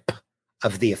temp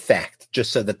of the effect,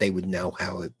 just so that they would know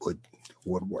how it would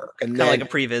work. And kind of like a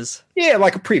previs. Yeah,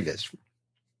 like a previs.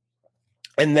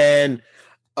 And then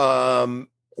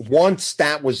once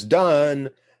that was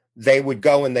done, they would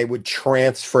go and they would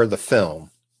transfer the film.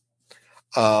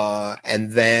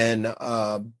 And then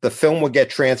the film would get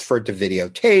transferred to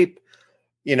videotape.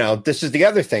 You know, this is the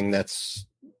other thing that's,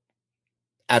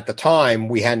 at the time,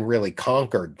 we hadn't really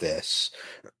conquered this.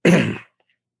 You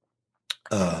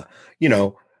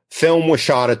know, film was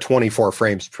shot at 24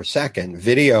 frames per second.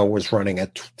 Video was running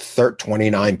at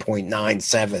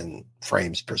 29.97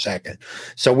 frames per second.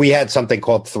 So we had something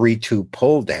called 3:2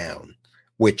 pull down,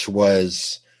 which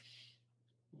was,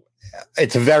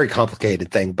 it's a very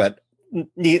complicated thing, but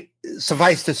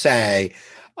suffice to say,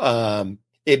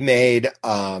 it made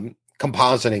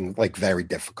compositing like very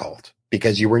difficult,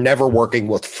 because you were never working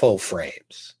with full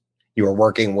frames. You were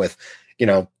working with, you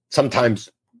know, sometimes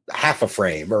half a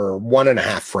frame or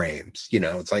 1.5 frames. You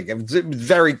know, it's like, it was a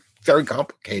very, very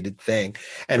complicated thing.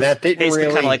 And that didn't basically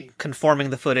really, kind of like conforming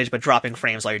the footage, but dropping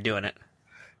frames while you're doing it.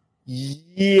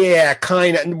 Yeah,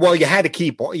 kind of. Well, you had to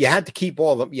keep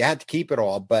it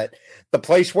all. But the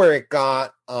place where it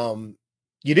got, you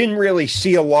didn't really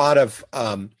see a lot of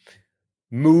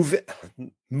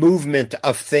movement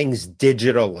of things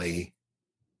digitally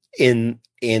in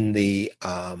the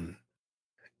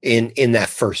in that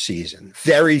first season.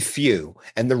 Very few.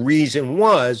 And the reason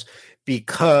was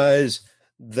because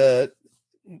the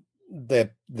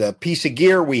piece of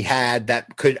gear we had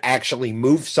that could actually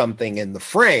move something in the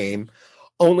frame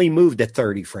only moved at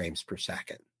 30 frames per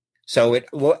second. So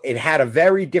it had a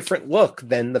very different look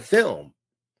than the film,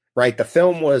 right? The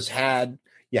film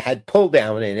you had pull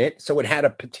down in it, so it had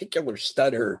a particular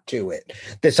stutter to it.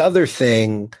 This other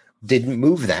thing didn't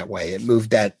move that way. It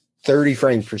moved at 30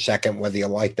 frames per second, whether you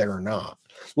liked it or not.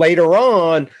 Later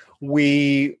on,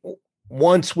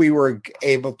 once we were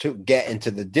able to get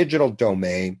into the digital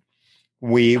domain,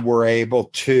 we were able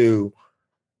to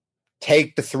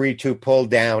take the 3:2 pull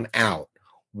down out,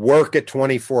 work at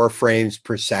 24 frames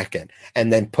per second,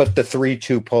 and then put the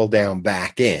 3:2 pull down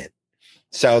back in.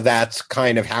 So that's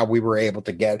kind of how we were able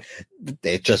to get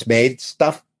it. Just made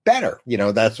stuff better. You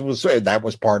know, that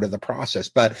was part of the process.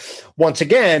 But once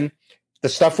again, the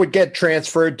stuff would get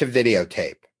transferred to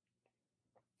videotape.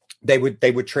 They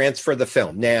would transfer the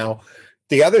film. Now,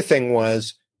 the other thing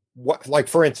was, like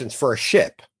for instance, for a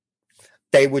ship,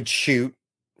 they would shoot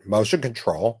motion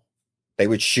control. They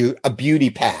would shoot a beauty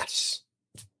pass.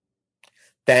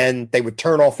 Then they would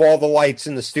turn off all the lights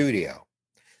in the studio,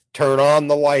 turn on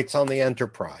the lights on the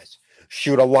Enterprise,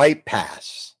 shoot a light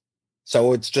pass.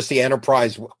 So it's just the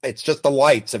Enterprise. It's just the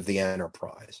lights of the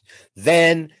Enterprise.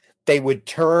 Then they would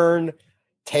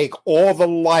take all the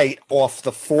light off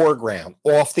the foreground,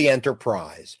 off the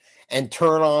Enterprise, and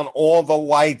turn on all the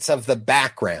lights of the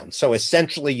background. So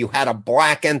essentially you had a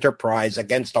black Enterprise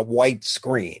against a white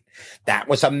screen. That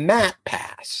was a matte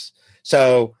pass.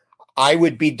 So I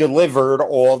would be delivered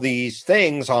all these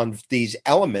things on these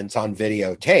elements on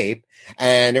videotape,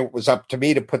 and it was up to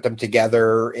me to put them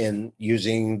together in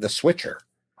using the switcher.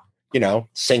 I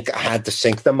had to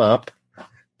sync them up.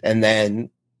 And then,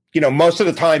 most of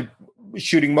the time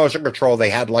shooting motion control, they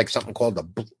had like something called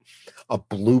a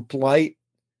bloop light.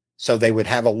 So they would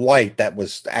have a light that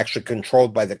was actually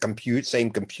controlled by the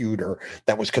same computer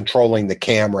that was controlling the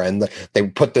camera. And they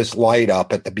would put this light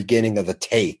up at the beginning of the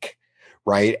take,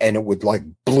 right? And it would like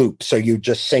bloop. So you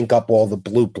just sync up all the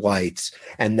bloop lights,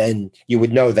 and then you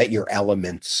would know that your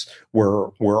elements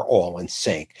were all in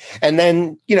sync. And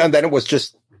then, then it was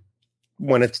just,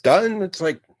 when it's done, it's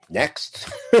like, next,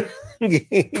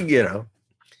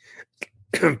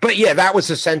 But yeah, that was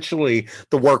essentially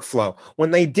the workflow.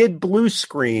 When they did blue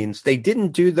screens, they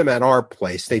didn't do them at our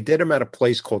place. They did them at a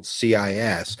place called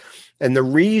CIS. And the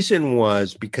reason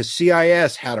was because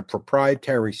CIS had a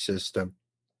proprietary system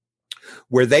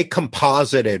where they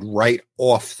composited right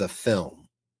off the film.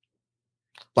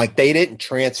 Like, they didn't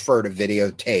transfer to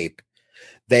videotape.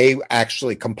 They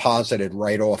actually composited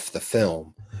right off the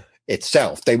film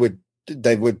itself. They would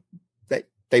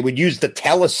use the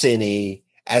telecine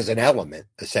as an element,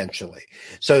 essentially.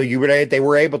 So they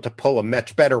were able to pull a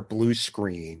much better blue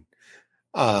screen,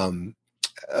 doing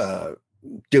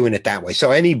it that way. So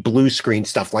any blue screen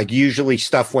stuff, like usually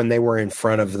stuff when they were in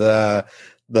front of the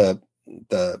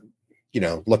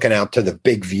looking out to the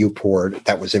big viewport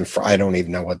that was in front. I don't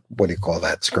even know what do you call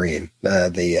that screen?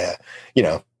 The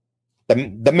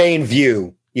main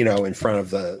view, in front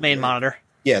of the main monitor.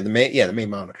 Yeah, the main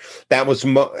monitor. That was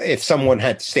if someone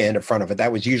had to stand in front of it.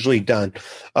 That was usually done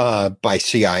by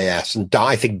CIS, and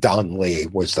I think Don Lee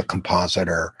was the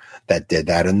compositor that did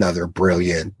that. Another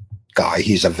brilliant guy.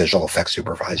 He's a visual effects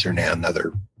supervisor now.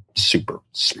 Another super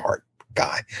smart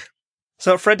guy.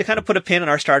 So, Fred, to kind of put a pin in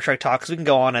our Star Trek talk, because we can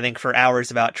go on, I think, for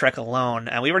hours about Trek alone,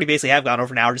 and we already basically have gone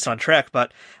over an hour just on Trek,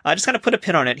 but just kind of put a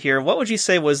pin on it here. What would you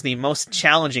say was the most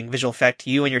challenging visual effect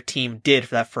you and your team did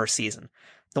for that first season?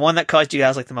 The one that caused you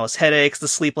guys like the most headaches, the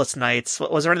sleepless nights.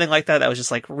 Was there anything like that was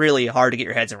just like really hard to get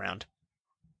your heads around?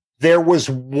 There was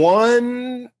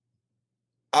one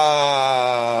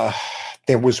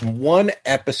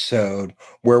episode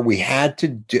where we had to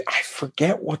do, I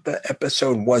forget what the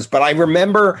episode was, but I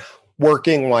remember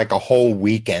working like a whole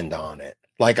weekend on it.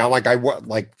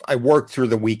 I worked through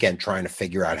the weekend trying to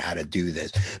figure out how to do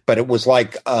this, but it was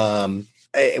like a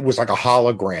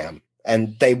hologram,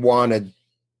 and they wanted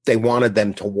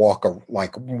them to walk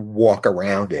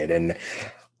around it. And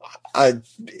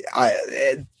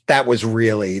that was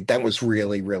really,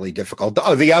 really difficult.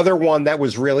 The other one that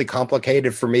was really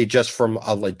complicated for me, just from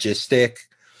a logistic,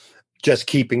 just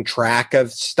keeping track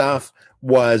of stuff,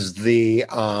 was the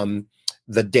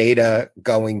data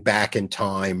going back in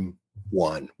time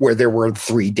one, where there were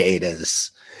 3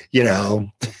 datas,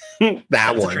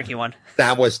 That's a tricky one.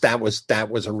 That was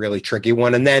a really tricky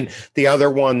one. And then the other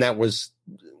one that was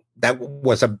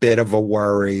a bit of a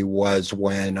worry was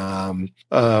when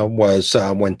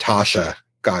Tasha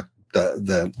got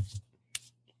the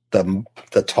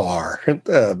tar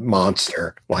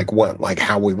monster, like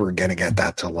how we were going to get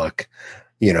that to look.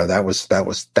 That was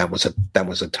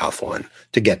a tough one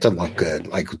to get to look good.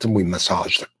 Like, we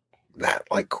massaged that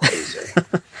like crazy.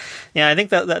 Yeah, I think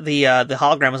that the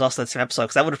hologram was also the same episode,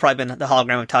 because that would have probably been the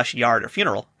hologram of Tasha Yar at her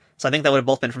funeral. So I think that would have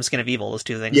both been from Skin of Evil, those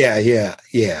two things. Yeah.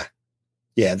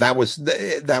 That was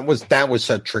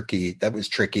so tricky. That was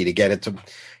tricky to get it to,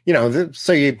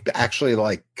 so you actually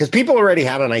because people already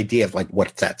had an idea of like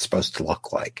what that's supposed to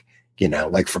look like,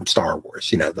 like from Star Wars,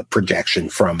 the projection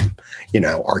from,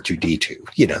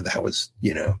 R2-D2, that was,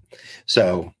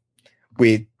 so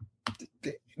we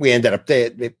ended up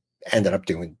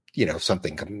doing,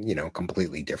 something,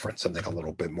 completely different, something a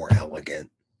little bit more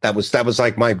elegant. That was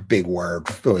like my big word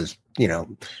was,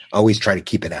 always try to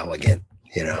keep it elegant,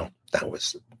 that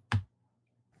was. I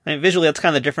mean, visually, that's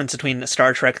kind of the difference between a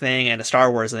Star Trek thing and a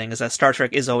Star Wars thing, is that Star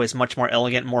Trek is always much more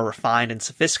elegant, more refined, and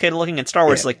sophisticated looking, and Star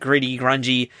Wars is like gritty,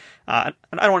 grungy. I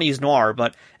don't want to use noir,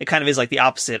 but it kind of is like the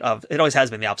opposite of, it always has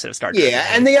been the opposite of Star Trek. Yeah,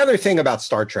 and the other thing about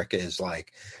Star Trek is I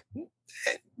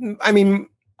mean,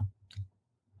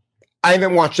 I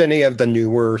haven't watched any of the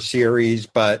newer series,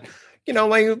 but,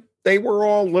 they were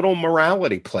all little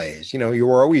morality plays. You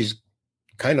were always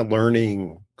kind of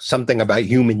learning something about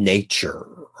human nature,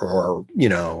 or,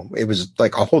 it was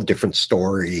like a whole different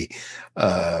story,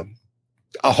 set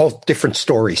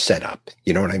up,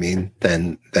 you know what I mean?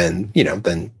 Than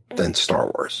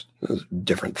Star Wars. It was a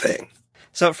different thing.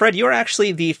 So, Fred, you're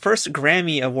actually the first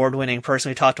Grammy award-winning person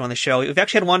we talked to on the show. We've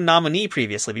actually had one nominee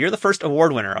previously, but you're the first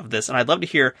award winner of this, and I'd love to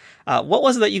hear what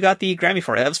was it that you got the Grammy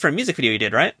for? That was for a music video you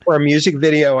did, right? For a music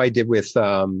video I did with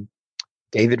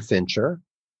David Fincher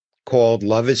called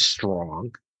 "Love Is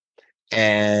Strong,"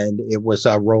 and it was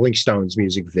a Rolling Stones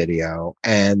music video,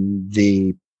 and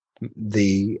the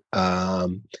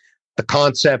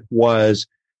concept was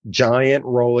giant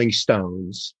Rolling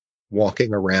Stones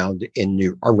walking around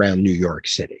around New York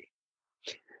City.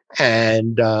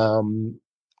 And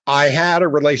I had a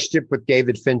relationship with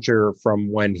David Fincher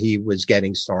from when he was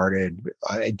getting started.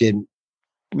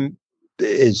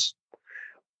 Is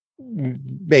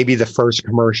maybe the first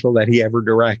commercial that he ever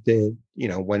directed,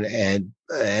 and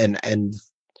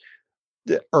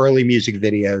the early music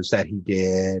videos that he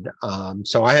did.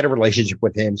 So I had a relationship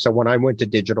with him. So when I went to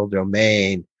Digital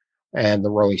Domain and the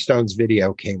Rolling Stones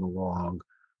video came along,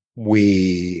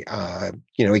 he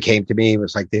came to me and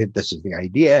was like, this is the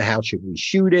idea. How should we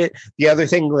shoot it? The other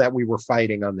thing that we were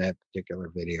fighting on that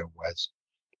particular video was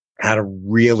had a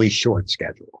really short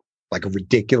schedule, like a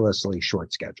ridiculously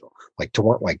short schedule, like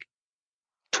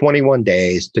 21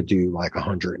 days to do like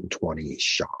 120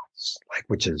 shots, like,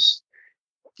 which is,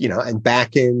 and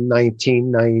back in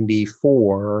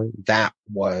 1994, that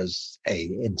was a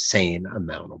insane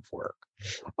amount of work.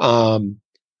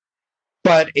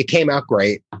 But it came out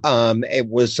great. It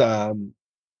was,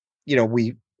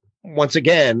 we, once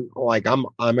again, like I'm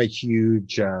a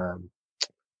huge, I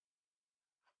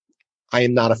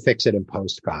am not a fix it and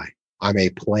post guy. I'm a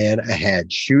plan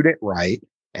ahead, shoot it right,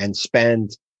 and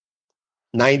spend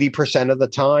 90% of the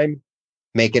time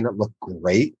making it look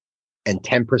great and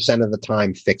 10% of the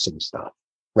time fixing stuff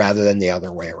rather than the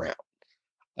other way around.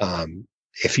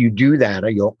 If you do that,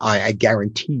 I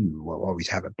guarantee you will always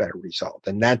have a better result.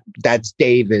 And that's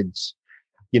David's,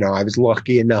 I was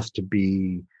lucky enough to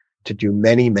do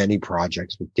many, many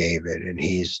projects with David, and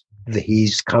he's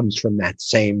comes from that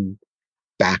same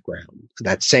background,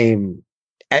 that same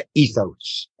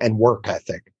ethos and work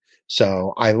ethic.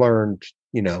 So I learned,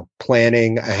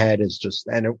 planning ahead is just,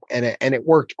 and it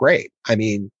worked great. I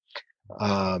mean,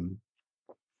 and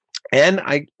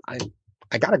I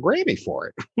got a Grammy for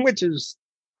it, which is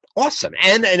awesome.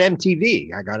 And an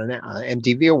MTV. I got an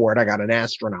MTV award. I got an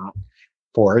astronaut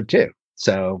for it too.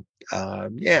 So, I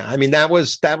mean, that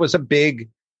was a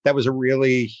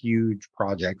really huge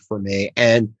project for me.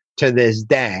 And to this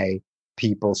day,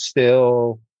 people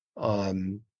still ask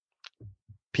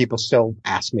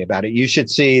me about it. You should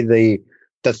see the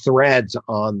threads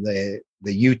on the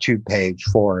YouTube page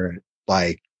for it.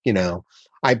 Like,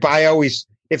 I always,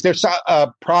 if there's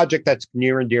a project that's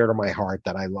near and dear to my heart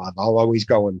that I love, I'll always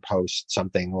go and post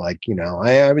something like,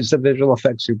 I was the visual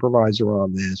effects supervisor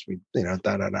on this.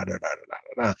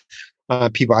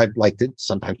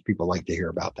 Sometimes people like to hear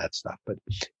about that stuff, but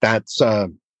that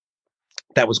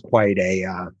was quite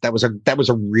that was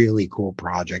a really cool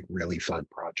project, really fun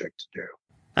project to do.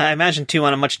 I imagine, too,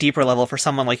 on a much deeper level for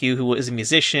someone like you who was a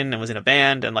musician and was in a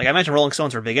band, and I imagine Rolling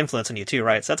Stones were a big influence on you, too,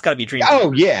 right? So that's got to be a dream.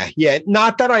 Oh, yeah.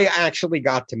 Not that I actually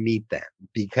got to meet them,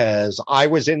 because I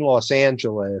was in Los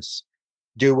Angeles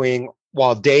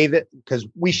because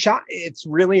we shot, it's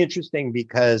really interesting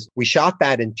because we shot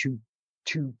that in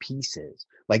two pieces.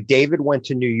 Like, David went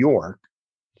to New York,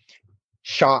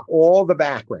 shot all the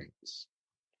backgrounds,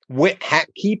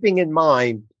 keeping in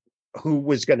mind who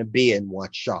was going to be in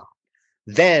what shot.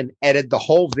 Then edited the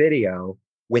whole video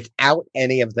without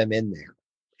any of them in there.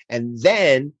 And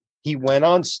then he went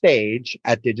on stage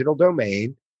at Digital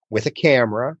Domain with a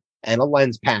camera and a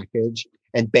lens package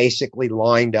and basically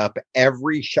lined up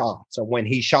every shot. So when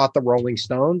he shot the Rolling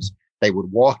Stones, they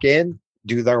would walk in,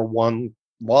 do their one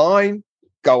line,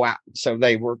 go out. So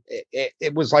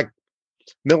it was like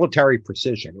military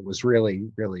precision. It was really,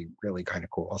 really, really kind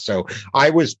of cool. So I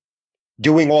was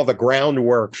doing all the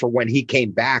groundwork for when he came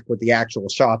back with the actual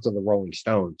shots of the Rolling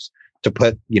Stones to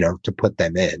put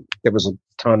them in. There was a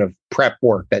ton of prep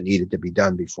work that needed to be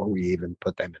done before we even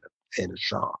put them in a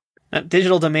shot.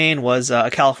 Digital Domain was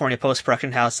a California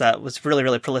post-production house that was really,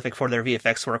 really prolific for their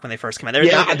VFX work when they first came out.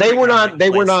 They were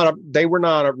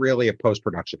not really a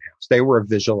post-production house. They were a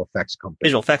visual effects company.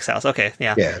 Visual effects house. Okay.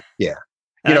 Yeah. Yeah.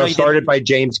 Started by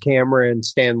James Cameron,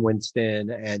 Stan Winston,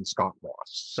 and Scott Ross.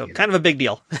 So kind of a big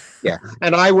deal. Yeah.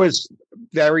 And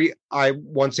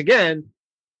once again,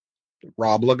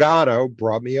 Rob Legato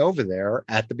brought me over there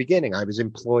at the beginning. I was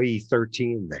employee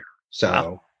 13 there.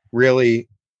 So really,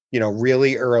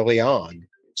 really early on.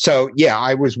 So yeah,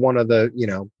 I was one of the,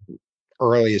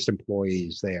 earliest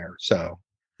employees there. So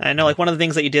I know, like, one of the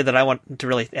things that you did that I want to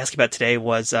really ask you about today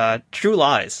was True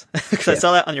Lies. Because I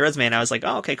saw that on your resume, and I was like,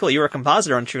 oh, okay, cool. You were a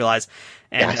compositor on True Lies.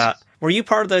 And were you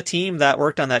part of the team that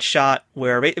worked on that shot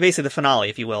where, basically the finale,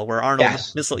 if you will, where Arnold...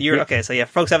 Yes. Okay, so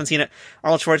folks haven't seen it.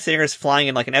 Arnold Schwarzenegger is flying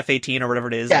in like an F-18 or whatever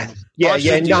it is.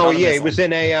 It was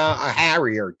in a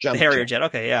Harrier jump Harrier jet,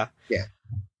 okay, yeah. Yeah.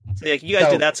 So you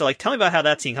guys did that, so like, tell me about how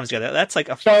that scene comes together. That's like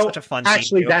such a fun scene.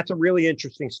 Actually, that's a really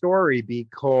interesting story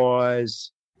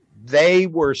because... they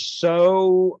were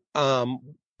so,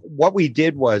 what we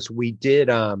did was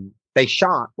they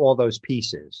shot all those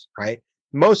pieces, right?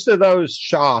 Most of those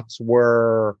shots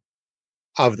were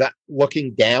of that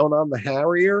looking down on the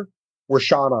Harrier were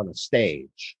shot on a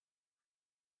stage,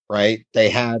 right? They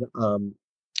had,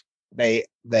 they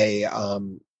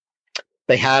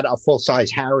had a full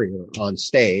size Harrier on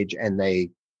stage and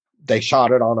they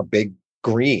shot it on a big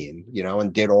green,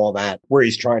 and did all that where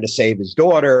he's trying to save his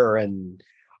daughter and,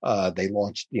 they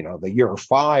launched, the Year of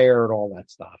Fire and all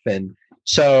that stuff. And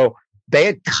so they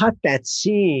had cut that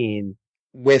scene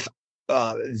with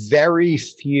very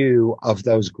few of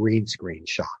those green screen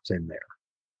shots in there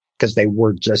because they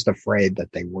were just afraid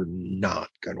that they were not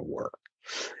going to work.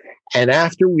 And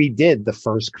after we did the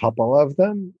first couple of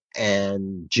them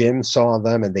and Jim saw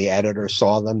them and the editor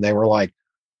saw them, they were like,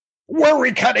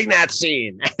 we're recutting that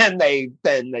scene. And they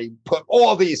put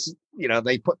all these,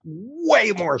 they put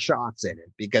way more shots in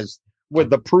it because with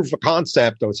the proof of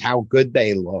concept was how good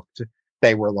they looked.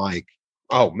 They were like,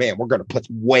 oh man, we're going to put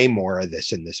way more of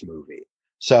this in this movie.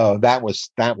 So that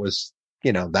was that.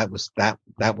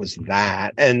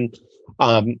 And,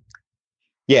 I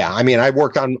mean, I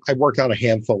worked on a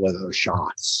handful of those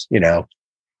shots,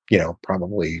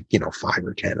 probably, 5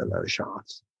 or 10 of those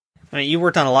shots. I mean, you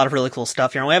worked on a lot of really cool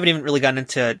stuff here, and we haven't even really gotten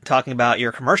into talking about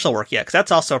your commercial work yet, because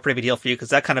that's also a pretty big deal for you, because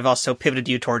that kind of also pivoted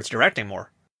you towards directing more.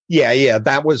 Yeah.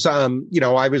 That was, I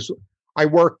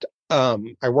worked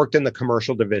in the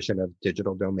commercial division of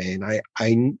Digital Domain. I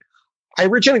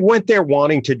originally went there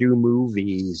wanting to do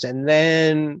movies, and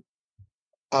then,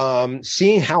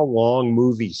 seeing how long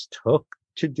movies took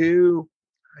to do,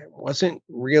 I wasn't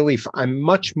really, I'm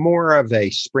much more of a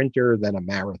sprinter than a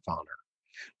marathoner.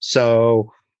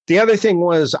 So, the other thing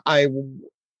was I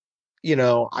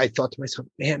thought to myself,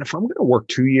 man, if I'm going to work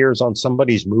 2 years on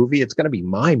somebody's movie, it's going to be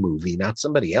my movie, not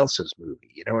somebody else's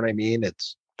movie. You know what I mean?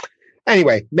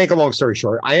 Anyway, make a long story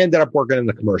short, I ended up working in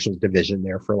the commercials division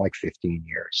there for like 15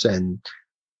 years and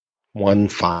won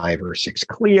 5 or 6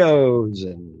 Clios.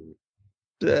 And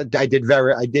I did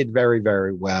very,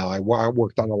 very well. I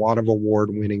worked on a lot of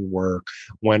award-winning work,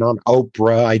 went on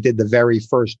Oprah. I did the very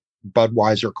first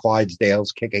Budweiser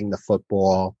Clydesdales kicking the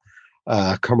football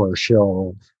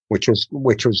commercial, which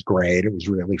was great. It was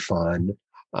really fun.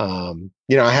 I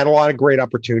had a lot of great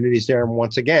opportunities there. And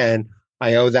once again,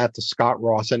 I owe that to Scott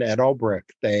Ross and Ed Olbrich.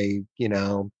 They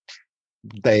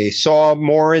saw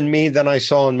more in me than I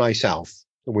saw in myself,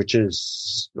 which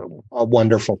is a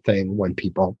wonderful thing when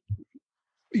people,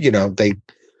 they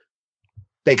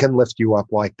can lift you up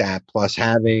like that. Plus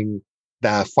having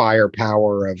the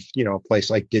firepower of, a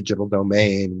place like Digital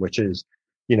Domain, which is,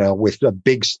 with a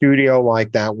big studio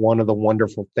like that, one of the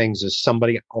wonderful things is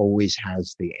somebody always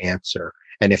has the answer.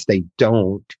 And if they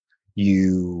don't,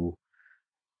 you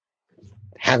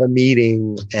have a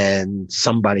meeting and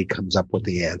somebody comes up with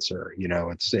the answer.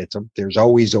 There's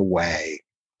always a way.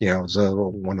 It's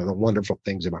one of the wonderful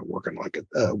things about working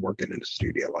in a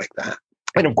studio like that.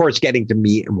 And of course, getting to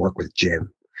meet and work with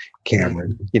Jim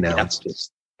Cameron, it's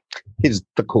just, he's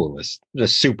the coolest,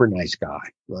 just super nice guy,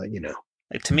 Like,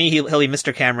 to me, he'll be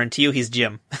Mr. Cameron. To you, he's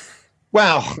Jim.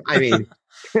 Well, I mean,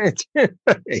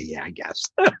 yeah, I guess.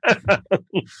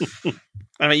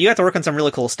 I mean, you got to work on some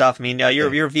really cool stuff. I mean,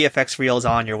 your VFX reel is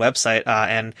on your website,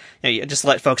 and you just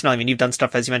let folks know. I mean, you've done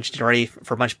stuff, as you mentioned already,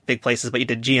 for a bunch of big places, but you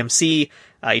did GMC,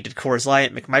 you did Coors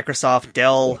Light, Microsoft,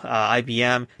 Dell,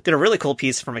 IBM. Did a really cool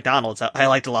piece for McDonald's. I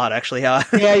liked a lot, actually. Yeah.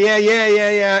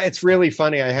 It's really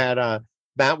funny. I had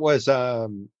that was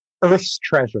Earth's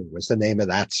Treasure was the name of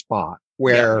that spot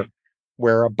where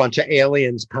a bunch of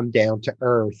aliens come down to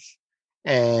Earth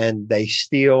and they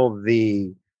steal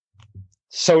the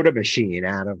soda machine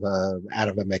out of a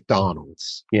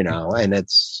McDonald's, and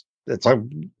it's like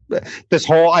this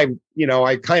whole, I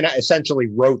kind of essentially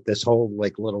wrote this whole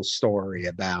like little story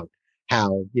about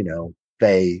how,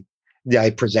 I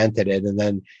presented it. And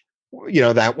then,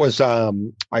 that was, I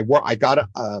got,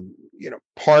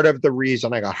 part of the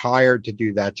reason I got hired to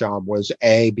do that job was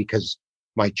because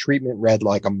my treatment read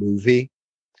like a movie.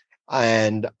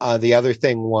 And, the other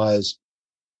thing was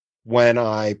when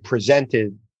I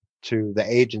presented to the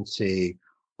agency,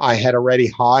 I had already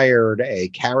hired a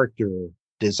character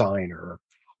designer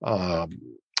um,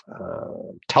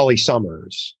 Tully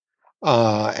Summers,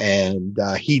 and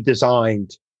he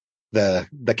designed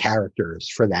the characters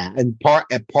for that. And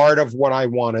part of what I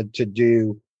wanted to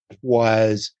do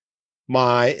was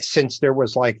since there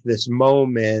was like this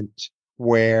moment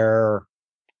where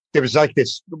there was like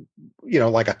this,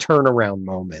 like a turnaround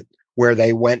moment where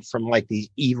they went from like these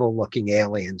evil looking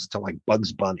aliens to like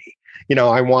Bugs Bunny.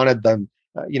 I wanted them,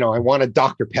 I wanted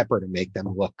Dr. Pepper to make them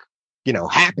look,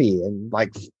 happy and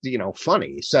like,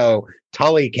 funny. So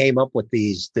Tully came up with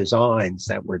these designs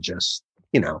that were just,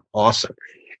 awesome.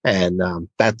 And,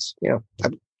 that's,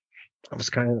 that was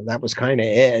kind of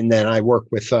it. And then I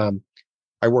worked with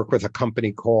a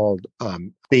company called,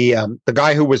 the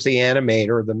guy who was the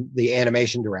animator, the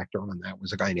animation director on that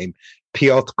was a guy named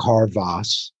Piotr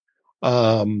Karvas.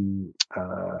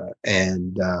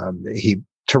 He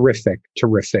terrific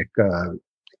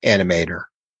animator.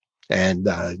 And,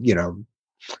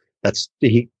 that's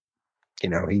he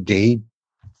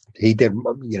did,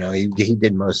 he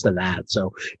did most of that.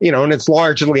 So, and it's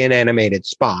largely an animated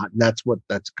spot. And that's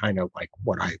kind of like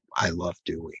what I love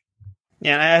doing.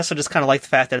 Yeah, and I also just kind of like the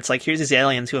fact that it's like, here's these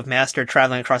aliens who have mastered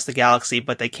traveling across the galaxy,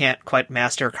 but they can't quite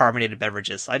master carbonated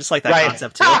beverages. I just like that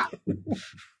concept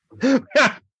too.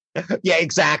 Yeah,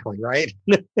 exactly. Right.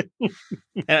 And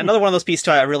another one of those pieces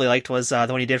too I really liked was the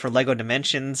one you did for Lego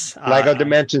Dimensions. Lego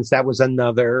Dimensions. That was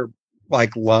another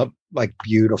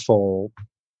beautiful,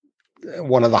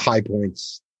 one of the high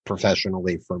points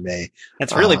professionally for me.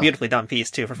 It's a really beautifully done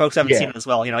piece too. For folks who haven't seen it as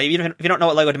well, even if you don't know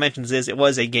what Lego Dimensions is, it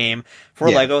was a game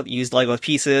for Lego that used Lego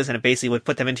pieces and it basically would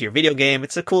put them into your video game.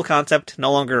 It's a cool concept,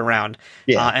 no longer around.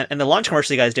 Yeah. And the launch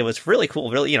commercial you guys did was really cool,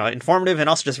 really, informative and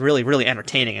also just really, really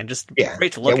entertaining and just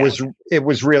great to look at. It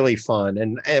was really fun.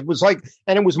 And it was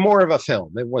more of a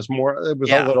film. It was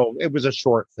a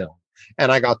short film.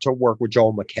 And I got to work with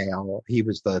Joel McHale. He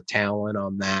was the talent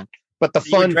on that. But the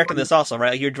fun. You're directing this also,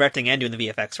 right? You're directing and doing the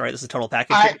VFX, right? This is a total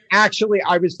package.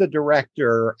 I was the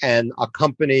director, and a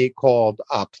company called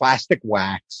Plastic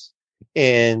Wax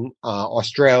in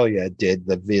Australia did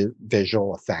the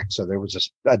visual effects. So there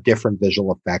was a different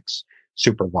visual effects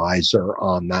supervisor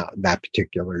on that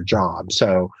particular job.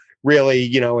 So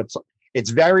really,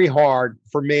 it's very hard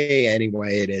for me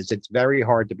anyway. It's very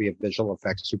hard to be a visual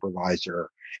effects supervisor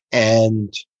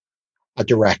and a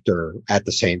director at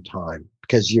the same time,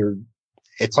 because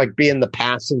it's like being the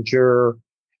passenger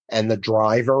and the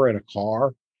driver in a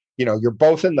car. You're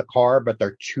both in the car, but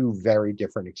they're two very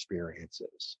different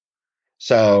experiences.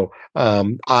 So,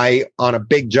 on a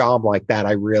big job like that,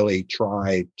 I really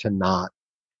try not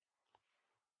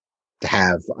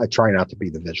to be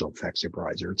the visual effects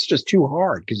supervisor. It's just too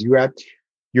hard because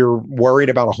you're worried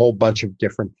about a whole bunch of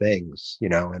different things,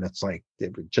 and it's like,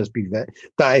 it would just be that.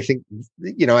 I think,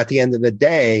 at the end of the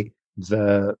day,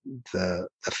 the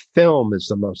film is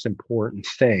the most important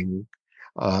thing,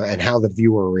 and how the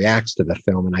viewer reacts to the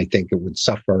film. And I think it would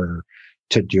suffer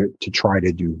to try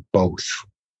to do both,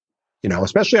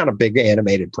 especially on a big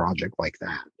animated project like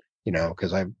that,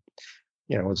 because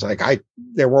it's like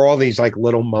there were all these like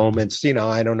little moments,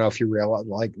 I don't know if you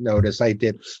notice I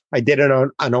did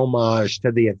an homage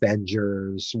to the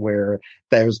Avengers where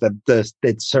there's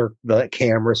the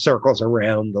camera circles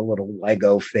around the little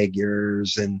Lego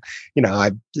figures. And,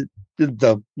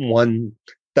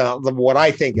 what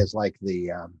I think is like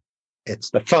it's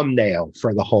the thumbnail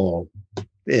for the whole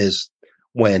is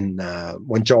when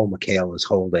Joel McHale is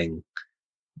holding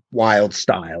Wild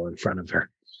Style in front of her.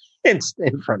 In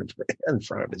front of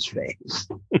his face,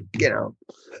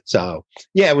 So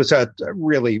yeah, it was a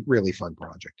really, really fun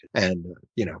project. And,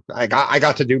 I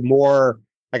got to do more.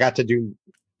 I got to do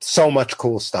so much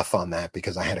cool stuff on that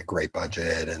because I had a great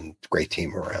budget and great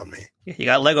team around me. You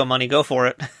got Lego money, go for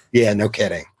it. Yeah, no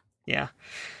kidding. Yeah.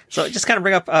 So just kind of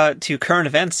bring up to current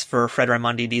events for Fred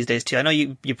Raimondi these days too. I know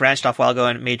you branched off a while ago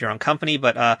and made your own company,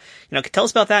 but tell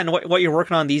us about that and what you're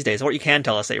working on these days. What you can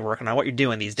tell us that you're working on, what you're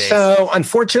doing these days. So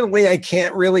unfortunately, I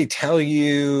can't really tell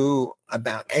you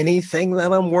about anything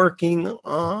that I'm working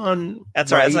on.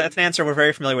 That's right. That's an answer we're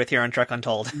very familiar with here on Trek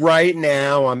Untold. Right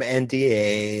now, I'm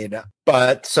NDA'd,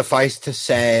 but suffice to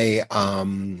say,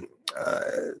 I'm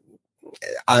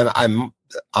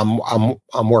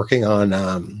working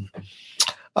on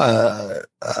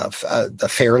a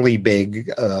fairly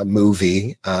big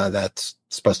movie that's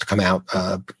supposed to come out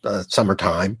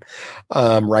summertime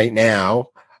right now,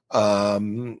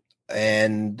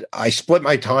 and I split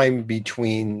my time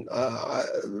between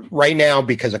right now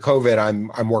because of COVID.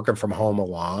 I'm working from home a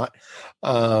lot.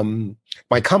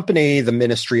 My company, the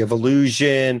Ministry of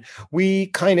Illusion, we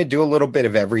kind of do a little bit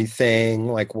of everything.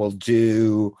 Like we'll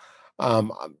do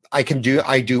I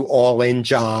do all in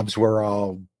jobs where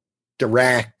I'll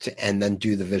direct, and then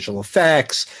do the visual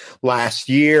effects. Last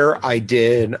year, I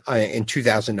did, in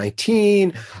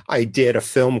 2019, I did a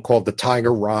film called The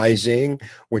Tiger Rising,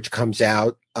 which comes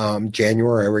out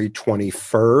January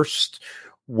 21st,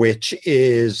 which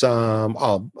is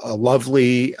a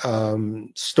lovely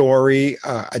story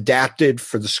adapted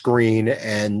for the screen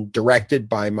and directed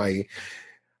by my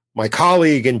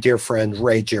colleague and dear friend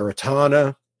Ray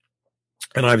Giratana.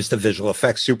 And I was the visual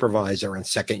effects supervisor and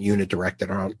second unit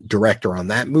director on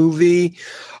that movie.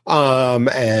 Got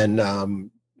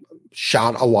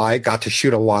to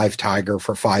shoot a live tiger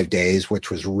for 5 days, which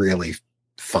was really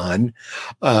fun.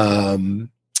 So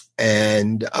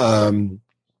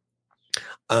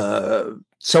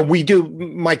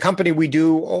my company, we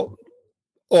do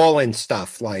all in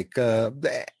stuff like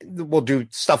we'll do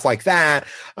stuff like that.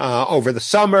 Over the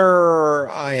summer,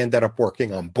 I ended up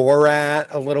working on Borat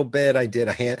a little bit. I did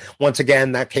once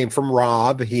again, that came from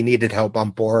Rob. He needed help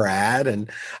on Borat,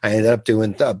 and I ended up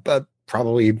doing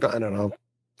probably, I don't know,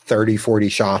 30, 40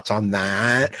 shots on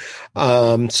that.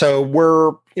 So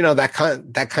we're,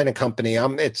 that kind of company.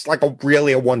 It's like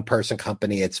really a one-person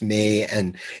company. It's me,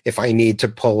 and if I need to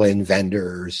pull in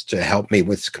vendors to help me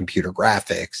with computer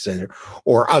graphics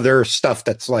or other stuff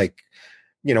that's like,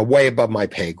 way above my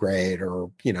pay grade, or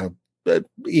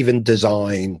even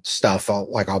design stuff,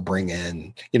 I'll bring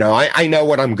in. I know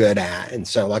what I'm good at, and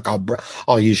so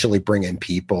I'll usually bring in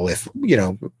people if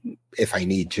I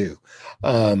need to.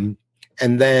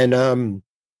 And then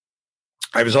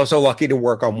I was also lucky to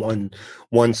work on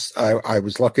I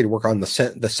was lucky to work on the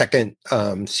second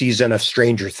season of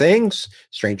Stranger Things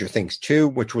 2,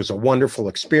 which was a wonderful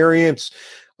experience.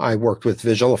 I worked with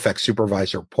visual effects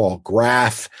supervisor Paul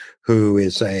Graff, who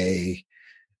is a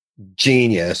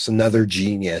genius, another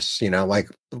genius.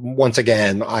 Once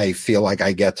again, I feel like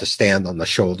I get to stand on the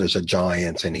shoulders of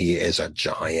giants, and he is a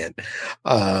giant.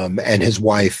 And his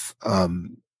wife,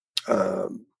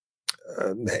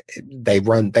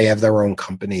 they have their own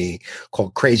company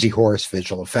called Crazy Horse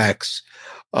Visual Effects.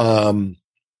 That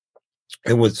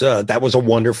was a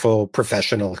wonderful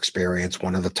professional experience,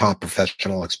 one of the top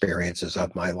professional experiences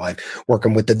of my life,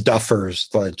 working with the Duffers,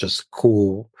 just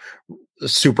cool,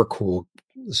 super cool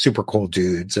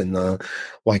dudes. And the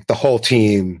whole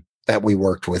team that we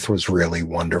worked with was really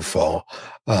wonderful.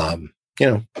 I'm,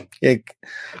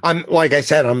 like I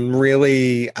said, I'm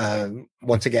really,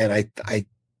 once again,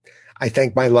 I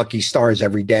thank my lucky stars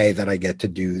every day that I get to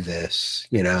do this.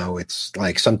 It's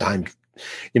like sometimes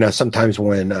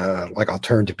when I'll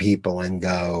turn to people and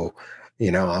go,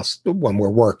 when we're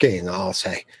working, I'll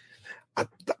say, I'm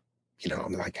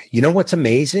like, what's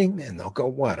amazing? And they'll go,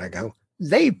 what? I go,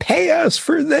 they pay us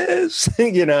for this.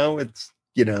 It's,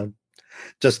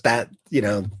 just that,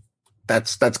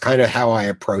 that's kind of how I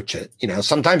approach it.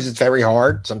 Sometimes it's very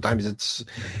hard. Sometimes it's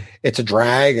a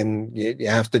drag, and you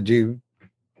have to do,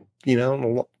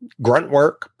 grunt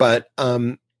work, but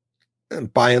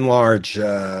by and large,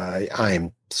 I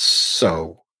am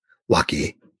so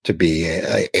lucky to be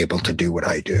able to do what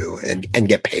I do and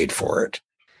get paid for it.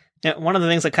 Yeah, one of the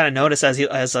things I kind of noticed as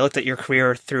I looked at your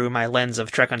career through my lens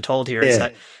of Trek Untold here is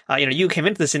that you came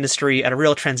into this industry at a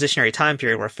real transitionary time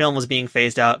period where film was being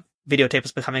phased out, videotape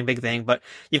was becoming a big thing, but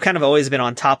you've kind of always been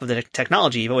on top of the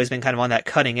technology. You've always been kind of on that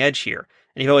cutting edge here.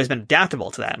 And you've always been adaptable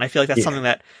to that. And I feel like that's something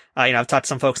that, I've taught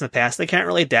some folks in the past. They can't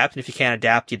really adapt. And if you can't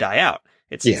adapt, you die out.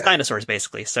 It's dinosaurs,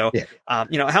 basically. So,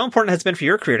 how important has it been for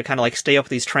your career to kind of stay up with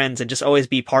these trends and just always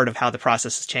be part of how the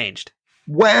process has changed?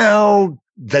 Well,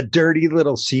 the dirty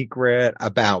little secret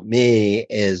about me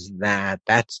is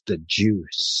that's the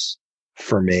juice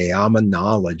for me. I'm a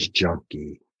knowledge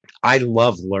junkie. I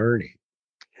love learning.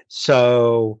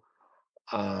 So,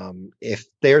 if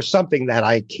there's something that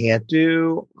I can't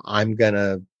do, I'm going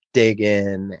to dig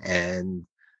in and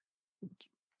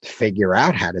figure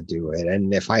out how to do it.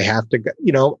 And if I have to,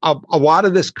 a lot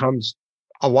of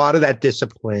that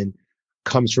discipline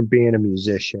comes from being a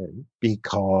musician,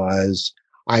 because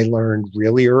I learned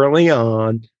really early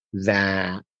on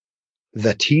that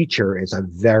the teacher is a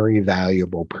very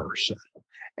valuable person.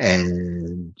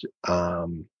 And,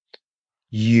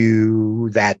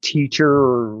 that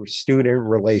teacher student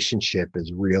relationship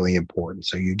is really important.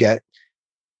 So you get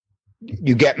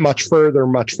much further,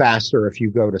 much faster if you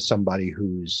go to somebody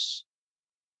who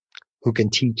can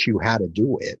teach you how to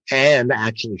do it and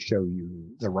actually show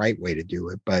you the right way to do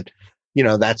it. But,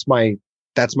 that's my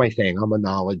thing. I'm a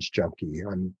knowledge junkie.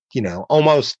 I'm,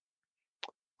 almost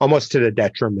to the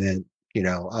detriment,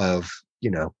 of,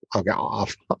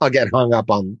 I'll get hung up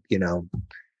on,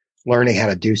 learning how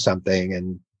to do something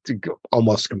and to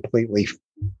almost completely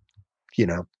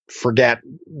forget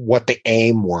what the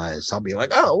aim was. I'll be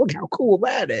like, oh, look how cool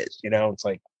that is. It's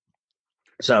like,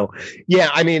 so yeah,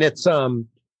 I mean, it's,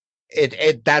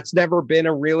 that's never been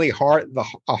a really hard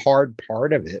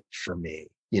part of it for me.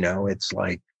 It's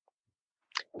like,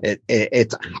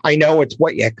 it's, I know it's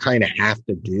what you kind of have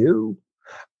to do,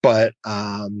 but,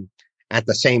 at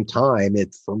the same time,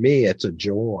 for me, it's a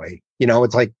joy.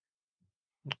 It's like,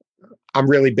 I'm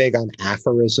really big on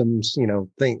aphorisms,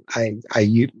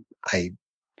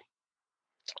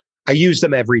 I use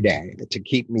them every day to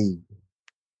keep me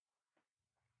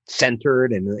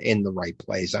centered and in the right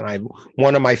place. And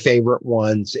one of my favorite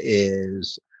ones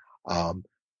is,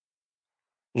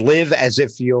 live as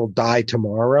if you'll die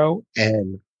tomorrow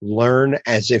and learn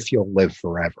as if you'll live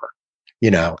forever,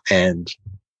 and,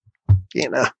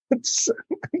 it's,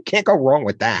 you can't go wrong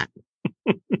with that.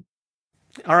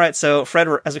 All right, so Fred,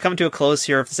 as we come to a close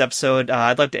here of this episode,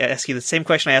 I'd like to ask you the same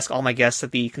question I ask all my guests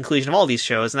at the conclusion of all these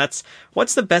shows, and that's,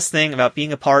 what's the best thing about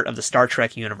being a part of the Star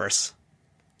Trek universe?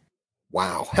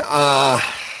 Wow.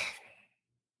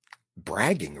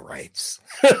 Bragging rights.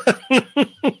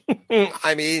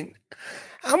 I mean,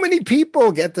 how many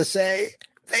people get to say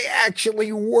they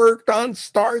actually worked on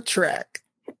Star Trek?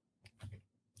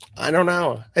 I don't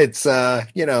know. It's,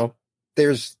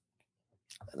 there's,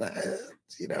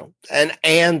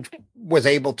 and was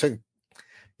able to,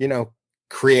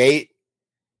 create,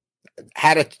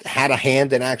 had a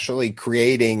hand in actually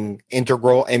creating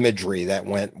integral imagery that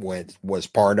was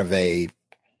part of a,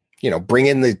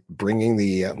 bringing the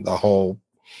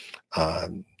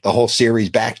whole series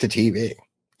back to TV.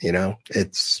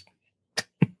 It's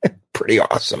pretty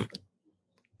awesome.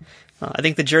 I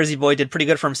think the Jersey Boy did pretty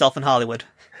good for himself in Hollywood.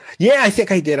 Yeah, I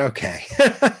think I did okay.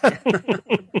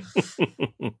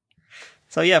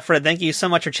 So yeah, Fred, thank you so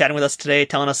much for chatting with us today,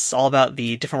 telling us all about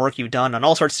the different work you've done on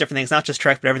all sorts of different things, not just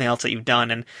Trek, but everything else that you've done.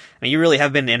 And I mean, you really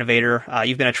have been an innovator.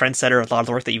 You've been a trendsetter with a lot of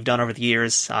the work that you've done over the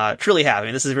years. Truly have. I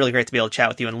mean, this is really great to be able to chat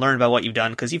with you and learn about what you've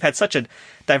done, because you've had such a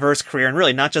diverse career, and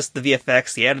really not just the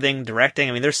VFX, the editing, directing.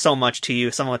 I mean, there's so much to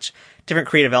you, so much different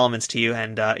creative elements to you.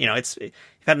 And,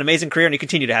 you've had an amazing career, and you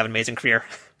continue to have an amazing career.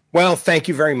 Well, thank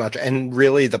you very much. And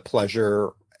really the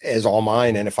pleasure is all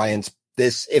mine. And if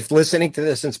listening to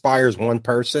this inspires one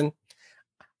person,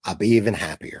 I'll be even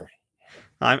happier.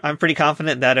 I'm pretty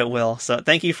confident that it will. So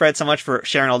thank you, Fred, so much for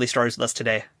sharing all these stories with us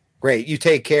today. Great. You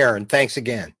take care, and thanks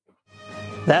again.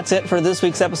 That's it for this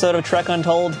week's episode of Trek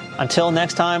Untold. Until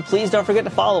next time, please don't forget to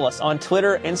follow us on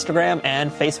Twitter, Instagram, and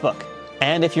Facebook.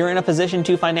 And if you're in a position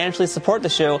to financially support the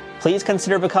show, please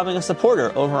consider becoming a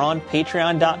supporter over on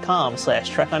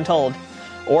patreon.com/TrekUntold,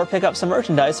 or pick up some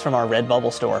merchandise from our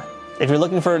Redbubble store. If you're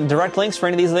looking for direct links for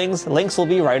any of these things, links will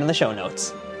be right in the show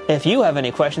notes. If you have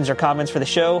any questions or comments for the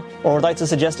show, or would like to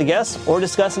suggest a guest, or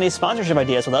discuss any sponsorship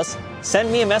ideas with us,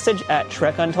 send me a message at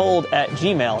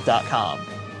trekuntold@gmail.com.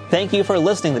 Thank you for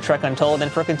listening to Trek Untold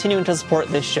and for continuing to support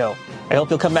this show. I hope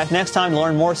you'll come back next time to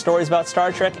learn more stories about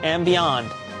Star Trek and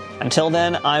beyond. Until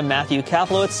then, I'm Matthew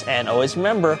Kaplowitz, and always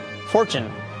remember,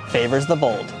 fortune favors the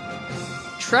bold.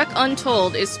 Trek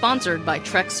Untold is sponsored by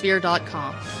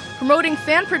TrekSphere.com, promoting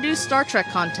fan-produced Star Trek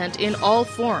content in all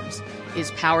forms, is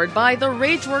powered by the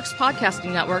RageWorks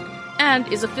Podcasting Network, and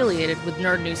is affiliated with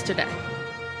Nerd News Today.